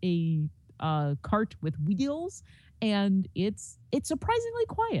a cart with wheels, and it's surprisingly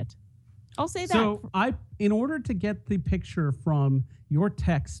quiet. I'll say that. So in order to get the picture from your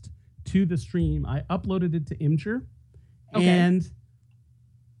text to the stream, I uploaded it to Imgur, and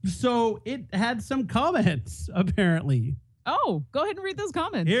so it had some comments apparently. Oh, go ahead and read those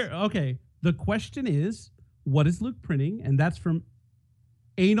comments. Here, okay. The question is, what is Luke printing? And that's from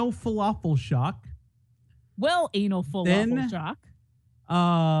Anal Falafel Shock. Well, Anal Falafel Shock.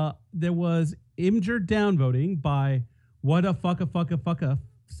 There was Imgur downvoting by what a fucka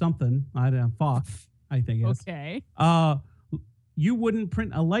something. I don't know, Fox, I think it's. Okay. You wouldn't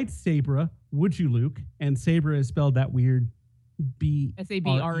print a lightsaber, would you, Luke? And saber is spelled that weird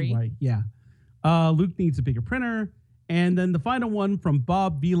S-A-B-R-E. Yeah. Luke needs a bigger printer. And then the final one from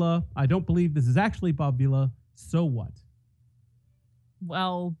Bob Vila. I don't believe this is actually Bob Vila. So what?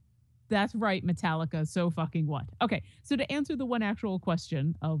 Well, that's right, Metallica. So fucking what? Okay, so to answer the one actual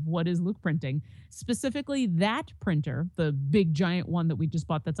question of what is Luke printing, specifically that printer, the big giant one that we just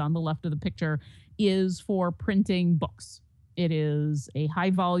bought that's on the left of the picture, is for printing books. It is a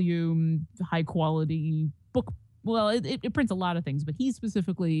high volume, high quality book. Well, it prints a lot of things, but he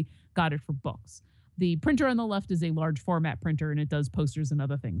specifically got it for books. The printer on the left is a large format printer, and it does posters and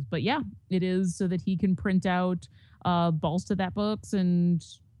other things. But yeah, it is so that he can print out balls to that books and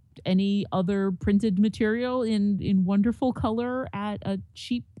any other printed material in wonderful color at a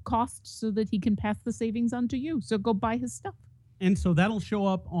cheap cost so that he can pass the savings on to you. So go buy his stuff. And so that'll show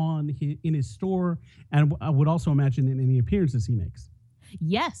up in his store, and I would also imagine in any appearances he makes.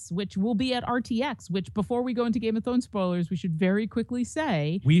 Yes, which will be at RTX, which before we go into Game of Thrones spoilers, we should very quickly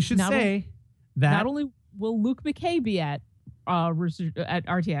say... that not only will Luke McKay be at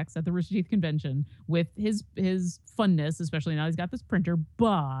RTX, at the Rooster Teeth convention, with his funness, especially now he's got this printer,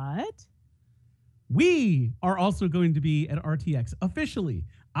 but... we are also going to be at RTX officially.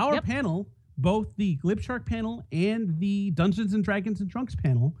 Our panel, both the Glib Shark panel and the Dungeons and Dragons and Drunks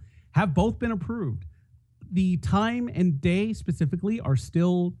panel, have both been approved. The time and day specifically are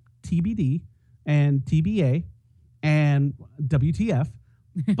still TBD and TBA and WTF.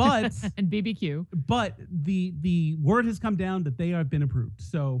 But and BBQ. But the word has come down that they have been approved.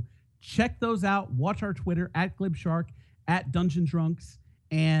 So check those out. Watch our Twitter at Glib Shark, at Dungeon Drunks,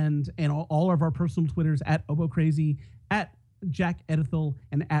 and all of our personal Twitters at Obo Crazy, at Jack Edithel,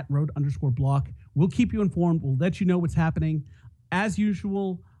 and at Road_Block. We'll keep you informed. We'll let you know what's happening. As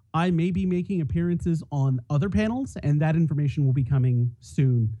usual, I may be making appearances on other panels, and that information will be coming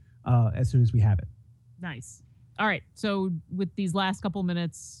soon as we have it. Nice. All right, so with these last couple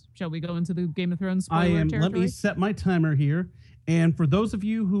minutes, shall we go into the Game of Thrones spoiler territory? Let me set my timer here. And for those of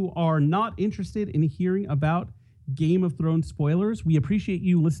you who are not interested in hearing about Game of Thrones spoilers, we appreciate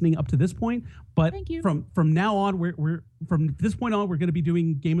you listening up to this point. But thank you. From now on, we're from this point on, we're going to be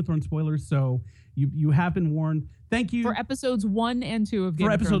doing Game of Thrones spoilers. So you have been warned. Thank you for episodes 1 and 2 of Game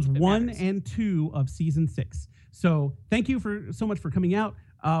for of Thrones. For episodes 1 and 2 of season 6. So thank you so much for coming out.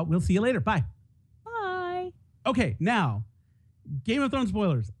 We'll see you later. Bye. Okay, now, Game of Thrones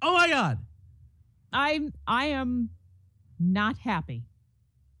spoilers. Oh my God. I am not happy.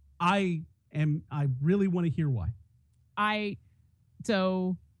 I really want to hear why.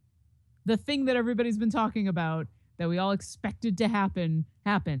 So the thing that everybody's been talking about that we all expected to happen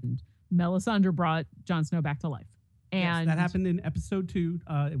happened. Melisandre brought Jon Snow back to life. And yes, that happened in episode 2.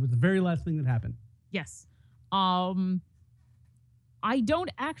 It was the very last thing that happened. Yes. I don't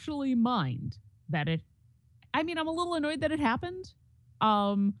actually mind that I'm a little annoyed that it happened.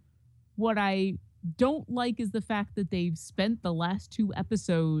 What I don't like is the fact that they've spent the last 2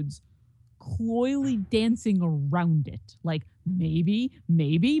 episodes cloyly dancing around it. Like, maybe. And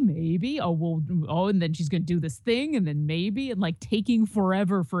then she's going to do this thing, and then maybe, and like taking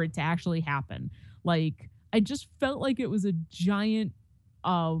forever for it to actually happen. Like, I just felt like it was a giant,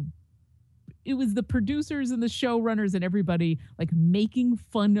 it was the producers and the showrunners and everybody like making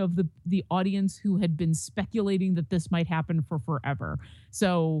fun of the audience who had been speculating that this might happen for forever.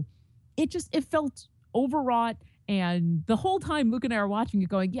 So it felt overwrought. And the whole time Luke and I are watching it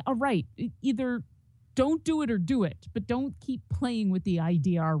going, yeah, all right, either don't do it or do it, but don't keep playing with the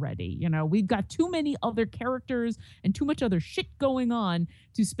idea already. You know, we've got too many other characters and too much other shit going on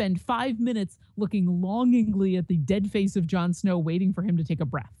to spend 5 minutes looking longingly at the dead face of Jon Snow waiting for him to take a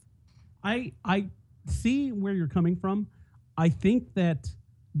breath. I see where you're coming from. I think that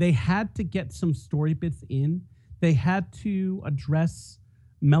they had to get some story bits in. They had to address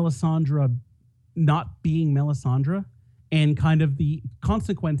Melisandre not being Melisandre and kind of the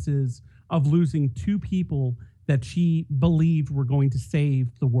consequences of losing two people that she believed were going to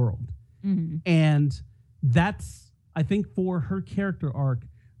save the world. Mm-hmm. And that's, I think, for her character arc,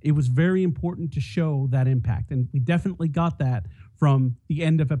 it was very important to show that impact. And we definitely got that from the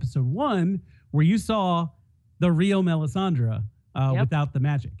end of episode 1, where you saw the real Melisandre without the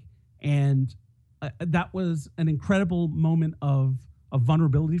magic. And that was an incredible moment of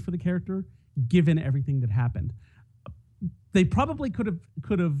vulnerability for the character, given everything that happened. They probably could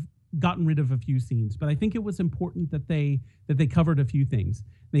have gotten rid of a few scenes, but I think it was important that they covered a few things.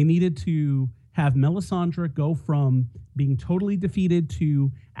 They needed to have Melisandre go from being totally defeated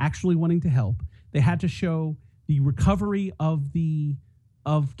to actually wanting to help. They had to show the recovery of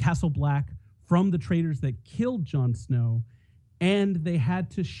Castle Black from the traitors that killed Jon Snow, and they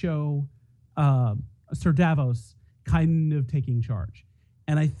had to show Sir Davos kind of taking charge.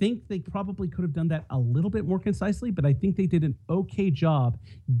 And I think they probably could have done that a little bit more concisely, but I think they did an okay job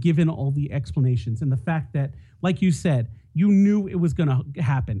given all the explanations and the fact that, like you said, you knew it was going to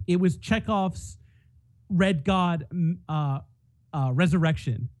happen. It was Chekhov's Red God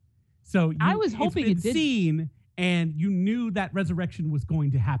resurrection. So I was hoping it did. Seen, and you knew that resurrection was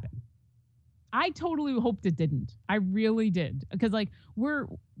going to happen. I totally hoped it didn't. I really did. Because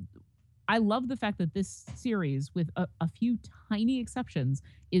I love the fact that this series, with a few tiny exceptions,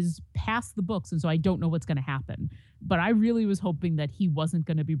 is past the books. And so I don't know what's going to happen. But I really was hoping that he wasn't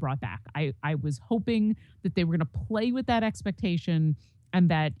going to be brought back. I was hoping that they were going to play with that expectation and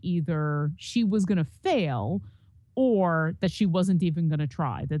that either she was going to fail or that she wasn't even going to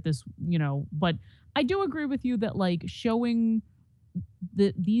try. That this, but I do agree with you that like showing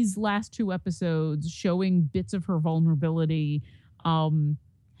these last 2 episodes, showing bits of her vulnerability,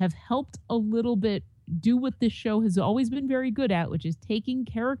 have helped a little bit do what this show has always been very good at, which is taking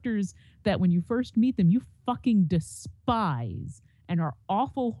characters that when you first meet them, you fucking despise and are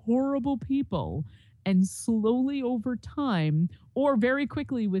awful, horrible people, and slowly over time, or very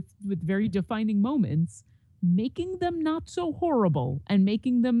quickly with very defining moments, making them not so horrible and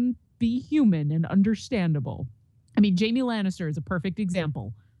making them be human and understandable. I mean, Jaime Lannister is a perfect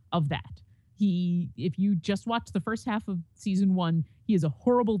example of that. If you just watch the first half of season 1, he is a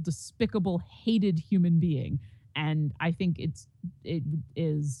horrible, despicable, hated human being. And I think it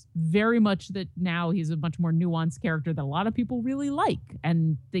is very much that now he's a much more nuanced character that a lot of people really like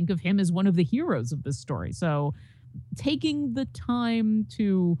and think of him as one of the heroes of this story. So taking the time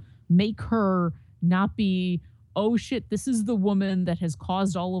to make her not be, oh shit, this is the woman that has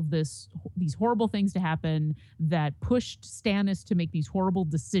caused all of these horrible things to happen, that pushed Stannis to make these horrible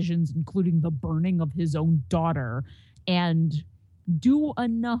decisions, including the burning of his own daughter, and do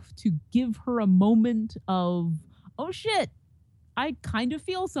enough to give her a moment of, oh shit, I kind of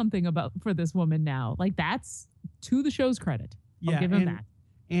feel something for this woman now. Like, that's to the show's credit. I'll give him that.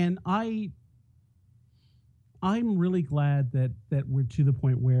 And I'm really glad that we're to the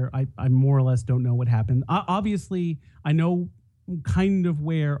point where I more or less don't know what happened. Obviously, I know kind of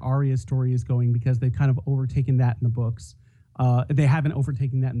where Arya's story is going because they've kind of overtaken that in the books. They haven't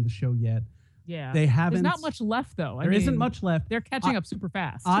overtaken that in the show yet. Yeah. They haven't. There's not much left, though. There isn't much left. They're catching up super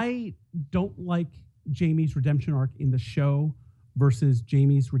fast. I don't like Jaime's redemption arc in the show versus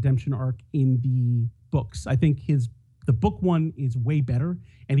Jaime's redemption arc in the books. I think the book one is way better,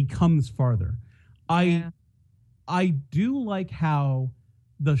 and he comes farther. I do like how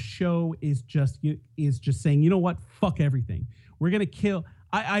the show is just saying, you know what, fuck everything. We're gonna kill.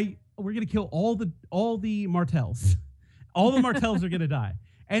 We're gonna kill all the Martells. All the Martells are gonna die.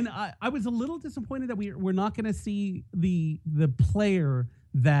 And I was a little disappointed that we're not gonna see the player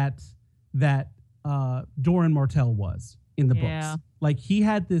that Doran Martell was in the books. Like, he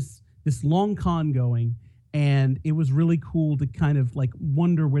had this long con going, and it was really cool to kind of like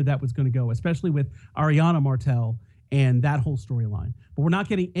wonder where that was going to go, especially with Ariana Martell and that whole storyline. But we're not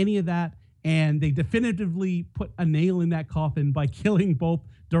getting any of that, and they definitively put a nail in that coffin by killing both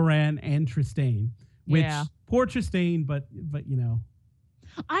Doran and Trystane. Which, poor Trystane, but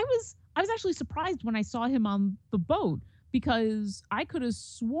I was actually surprised when I saw him on the boat, because I could have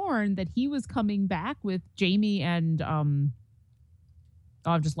sworn that he was coming back with Jaime and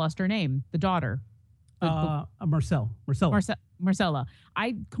I've just lost her name, the daughter. Marcella.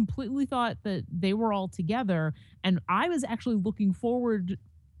 I completely thought that they were all together, and I was actually looking forward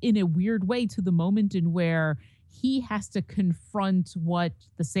in a weird way to the moment in where he has to confront what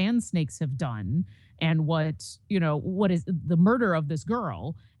the Sand Snakes have done and what is the murder of this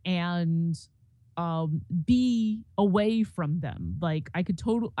girl, and be away from them. Like I could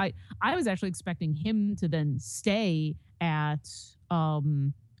totally I was actually expecting him to then stay at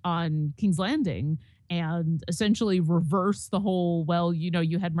on King's Landing and essentially reverse the whole, well,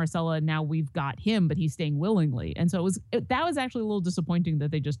 you had Marcella and now we've got him, but he's staying willingly. And so that was actually a little disappointing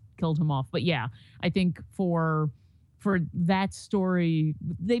that they just killed him off. But yeah, I think for that story,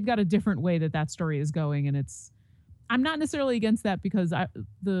 they've got a different way that story is going. And I'm not necessarily against that because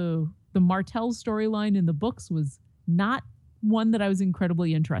the Martell storyline in the books was not one that I was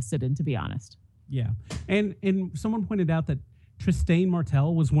incredibly interested in, to be honest. Yeah. And someone pointed out that Tristane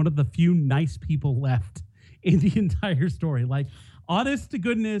Martell was one of the few nice people left in the entire story. Like, honest to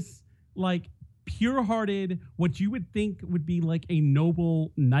goodness, like pure-hearted, what you would think would be like a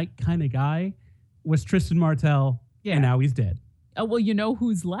noble knight kind of guy was Tristan Martell, and now he's dead. Well, you know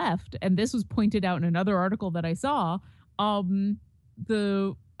who's left, and this was pointed out in another article that I saw. I've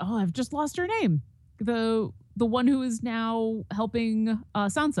just lost her name. The one who is now helping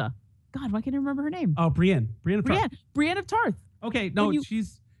Sansa. God, why can't I remember her name? Oh, Brienne. Brienne of Tarth. Brienne of Tarth. Okay, no,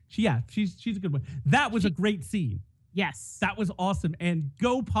 she's a good one. That was a great scene. Yes. That was awesome. And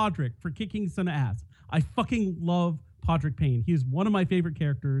go Podrick for kicking some ass. I fucking love Podrick Payne. He is one of my favorite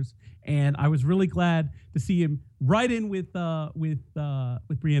characters, and I was really glad to see him right in with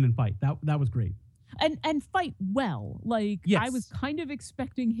Brienne and fight. That was great. And fight well. Like, yes. I was kind of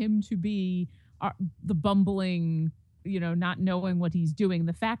expecting him to be the bumbling, not knowing what he's doing.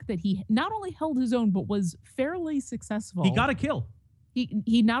 The fact that he not only held his own, but was fairly successful. He got a kill.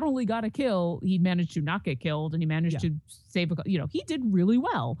 He not only got a kill, he managed to not get killed, and he managed to save he did really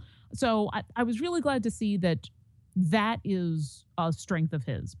well. So I was really glad to see that is a strength of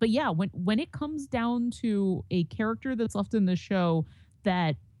his. But yeah, when it comes down to a character that's left in the show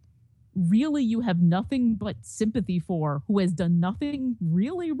that really you have nothing but sympathy for, who has done nothing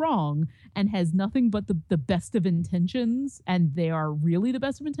really wrong and has nothing but the best of intentions, and they are really the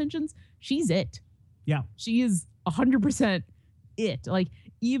best of intentions, she's it. Yeah. She is 100% it. Like,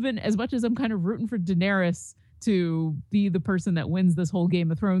 even as much as I'm kind of rooting for Daenerys to be the person that wins this whole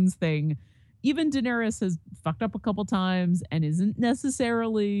Game of Thrones thing, even Daenerys has fucked up a couple times and isn't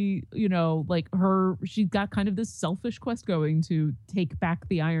necessarily, she's got kind of this selfish quest going to take back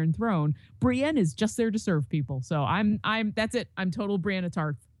the Iron Throne. Brienne is just there to serve people. So that's it. I'm total Brienne of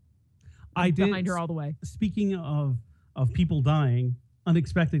Tarth. Behind her all the way. Speaking of people dying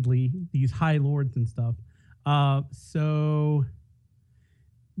unexpectedly, these high lords and stuff. So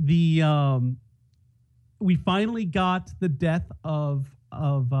we finally got the death of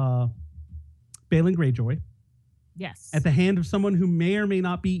Balon Greyjoy. Yes. At the hand of someone who may or may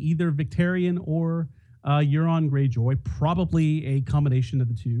not be either Victarion or Euron Greyjoy, probably a combination of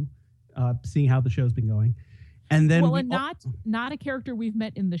the two, seeing how the show's been going. And then not a character we've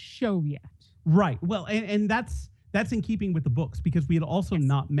met in the show yet. Right. Well, and that's in keeping with the books, because we had also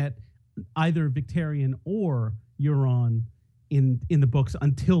not met either Victarion or Euron in the books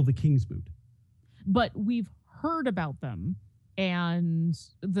until the Kingsmoot. But we've heard about them, and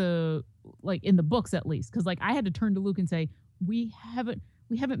in the books at least, because I had to turn to Luke and say, we haven't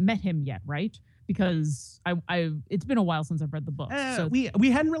met him yet, right? Because it's been a while since I've read the book. So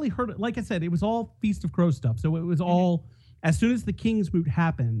we hadn't really heard it. Like I said, it was all Feast of Crows stuff. So it was all, as soon as the Kingsmoot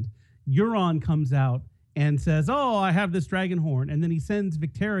happened, Euron comes out and says, "Oh, I have this dragon horn," and then he sends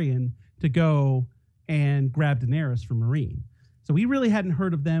Victarion to go and grab Daenerys from Meereen. So we really hadn't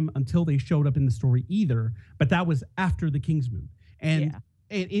heard of them until they showed up in the story either, but that was after the Kingsmoot. And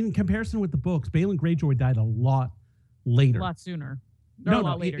in comparison with the books, Balon Greyjoy died a lot later. A lot sooner. A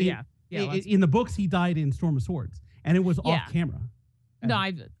lot later, in the books, he died in Storm of Swords, and it was off camera. No,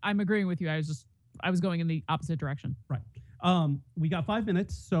 I'm agreeing with you. I was going in the opposite direction. Right. We got 5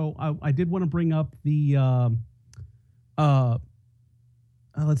 minutes, so I did want to bring up the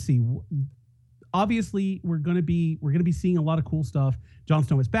let's see. Obviously, we're gonna be seeing a lot of cool stuff. Jon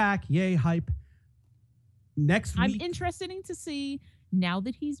Snow is back. Yay, hype. Next week, I'm interested to see, now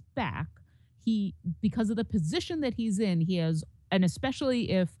that he's back, because of the position that he's in, he has, and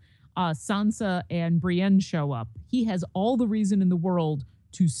especially if Sansa and Brienne show up, he has all the reason in the world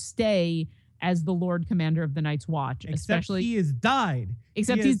to stay as the Lord Commander of the Night's Watch. Especially he has died.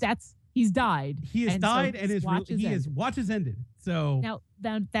 Except he's died. He has died, and his watch is ended. So now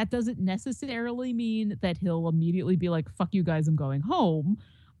that doesn't necessarily mean that he'll immediately be like, "Fuck you guys, I'm going home."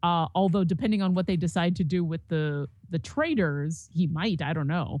 Although depending on what they decide to do with the traitors, he might. I don't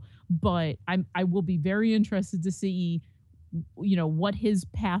know, but I will be very interested to see, what his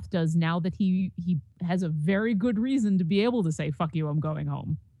path does now that he has a very good reason to be able to say, "Fuck you, I'm going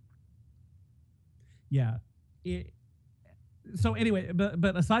home." Yeah, So anyway,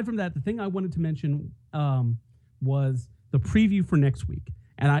 but aside from that, the thing I wanted to mention was the preview for next week.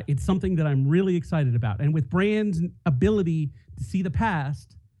 And it's something that I'm really excited about. And with Bran's ability to see the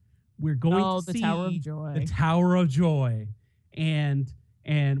past, we're going to the see Tower of Joy. The Tower of Joy. And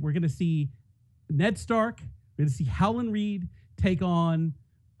we're going to see Ned Stark, we're going to see Howland Reed take on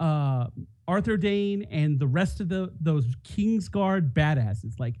Arthur Dayne and the rest of those Kingsguard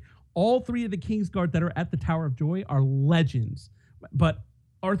badasses. Like, all three of the Kingsguard that are at the Tower of Joy are legends. But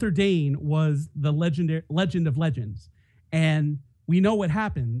Arthur Dayne was the legend of legends. And we know what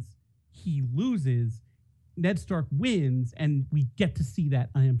happens. He loses. Ned Stark wins, and we get to see that.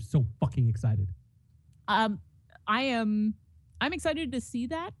 I am so fucking excited. I'm excited to see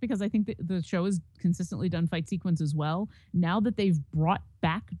that because I think that the show has consistently done fight sequences well. Now that they've brought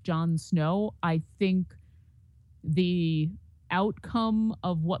back Jon Snow, I think the outcome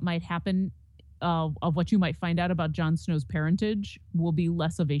of what might happen, of what you might find out about Jon Snow's parentage, will be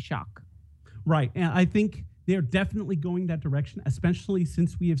less of a shock. Right. And I think they're definitely going that direction, especially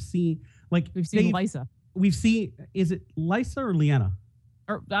since we have seen, we've seen Lysa. We've seen, is it Lysa or Lyanna?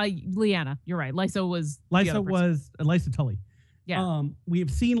 Or Lyanna. You're right. Lysa was Lysa Tully. Yeah. We have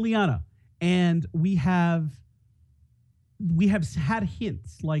seen Lyanna, and we have had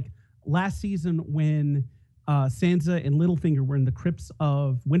hints like last season when Sansa and Littlefinger were in the crypts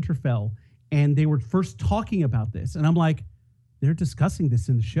of Winterfell, and they were first talking about this. And I'm like, they're discussing this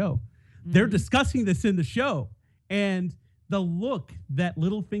in the show. Mm-hmm. They're discussing this in the show. And the look that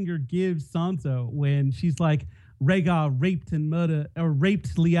Littlefinger gives Sansa when she's like, Rhaegar raped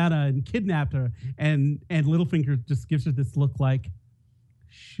Lyanna and kidnapped her, and Littlefinger just gives her this look like,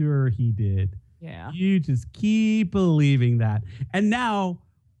 sure he did. Yeah. You just keep believing that. And now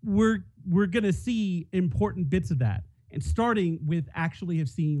we're gonna see important bits of that, and starting with actually have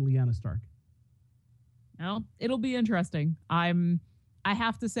seen Lyanna Stark. Well, it'll be interesting. I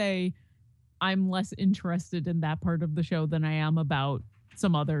have to say, I'm less interested in that part of the show than I am about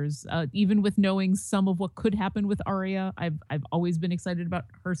some others. Even with knowing some of what could happen with Arya, I've always been excited about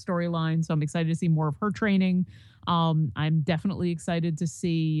her storyline, so I'm excited to see more of her training. I'm definitely excited to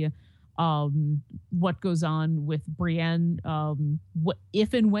see what goes on with Brienne, what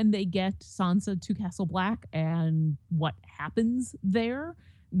if and when they get Sansa to Castle Black, and what happens there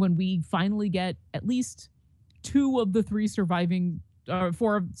when we finally get at least 2 of the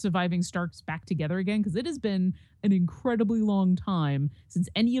 4 surviving Starks back together again, because it has been an incredibly long time since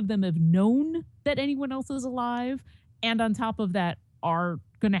any of them have known that anyone else is alive, and on top of that are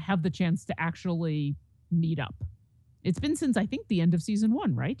going to have the chance to actually meet up. It's been since, I think, the end of season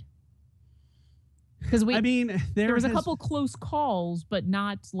 1, right? Because there was a couple close calls, but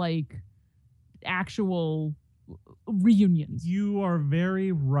not like actual reunions. You are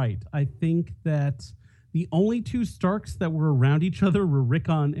very right. I think that the only 2 Starks that were around each other were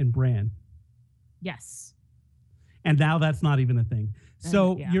Rickon and Bran. Yes. And now that's not even a thing.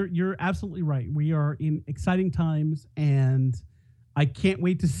 So yeah. You're absolutely right. We are in exciting times, and I can't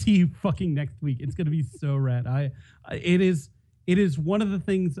wait to see you fucking next week. It's going to be so rad. It is one of the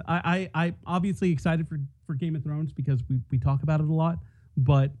things I obviously excited for Game of Thrones because we talk about it a lot,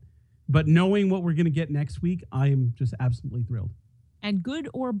 but knowing what we're going to get next week, I am just absolutely thrilled. And good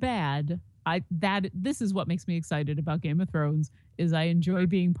or bad, this is what makes me excited about Game of Thrones, is I enjoy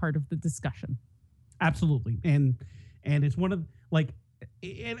being part of the discussion. Absolutely. And it's one of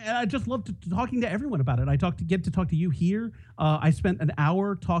and I just love talking to everyone about it. I get to talk to you here. I spent an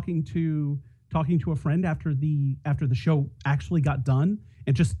hour talking to a friend after the show actually got done,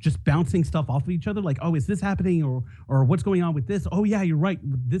 and just bouncing stuff off of each other, like, oh, is this happening, or what's going on with this? Oh yeah, you're right.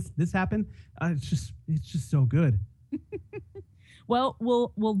 This happened. It's just so good. Well,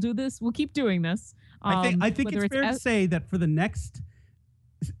 we'll do this. We'll keep doing this. I think it's fair to say that for the next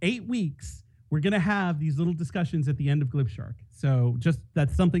 8 weeks, we're going to have these little discussions at the end of Glib Shark. So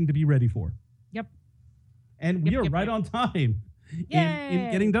that's something to be ready for. Yep. And we are right on time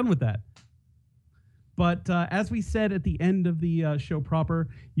in getting done with that. But as we said at the end of the show proper,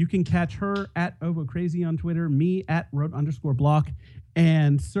 you can catch her at OvoCrazy on Twitter, me at @road_block,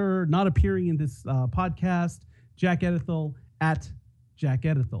 and Sir, not appearing in this podcast, Jack Edithel at Jack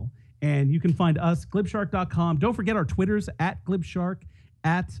Edithel. And you can find us, glibshark.com. Don't forget our Twitters, at glibshark,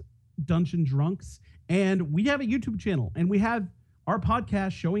 at Dungeon Drunks, and we have a YouTube channel, and we have our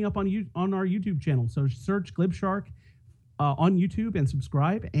podcast showing up on our YouTube channel. So search Glib Shark on YouTube and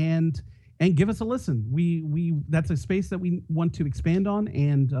subscribe and give us a listen. We that's a space that we want to expand on,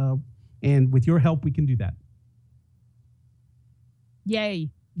 and with your help, we can do that. Yay!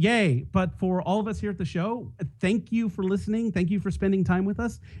 But for all of us here at the show, thank you for listening. Thank you for spending time with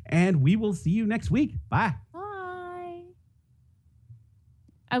us, and we will see you next week. Bye. Bye.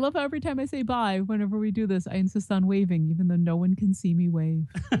 I love how every time I say bye, whenever we do this, I insist on waving, even though no one can see me wave.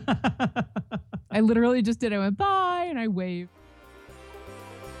 I literally just did. I went bye and I waved.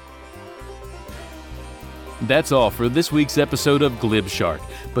 That's all for this week's episode of Glib Shark,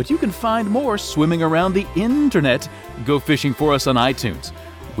 but you can find more swimming around the internet. Go fishing for us on iTunes.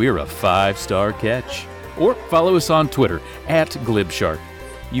 We're a 5-star catch. Or follow us on Twitter @GlibShark.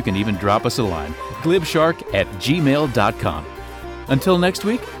 You can even drop us a line, glibshark@gmail.com. Until next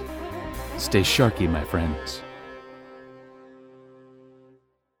week, stay sharky, my friends.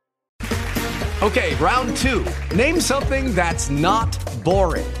 Okay, round 2. Name something that's not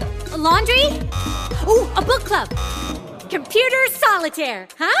boring. A laundry? Ooh, a book club. Computer solitaire,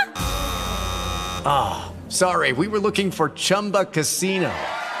 huh? Ah, sorry, we were looking for Chumba Casino.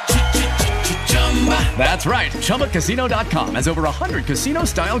 That's right, ChumbaCasino.com has over 100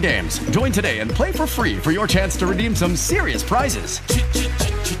 casino-style games. Join today and play for free for your chance to redeem some serious prizes.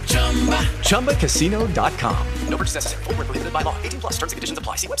 ChumbaCasino.com. No purchase necessary. Void where prohibited by law. 18+ terms and conditions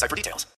apply. See website for details.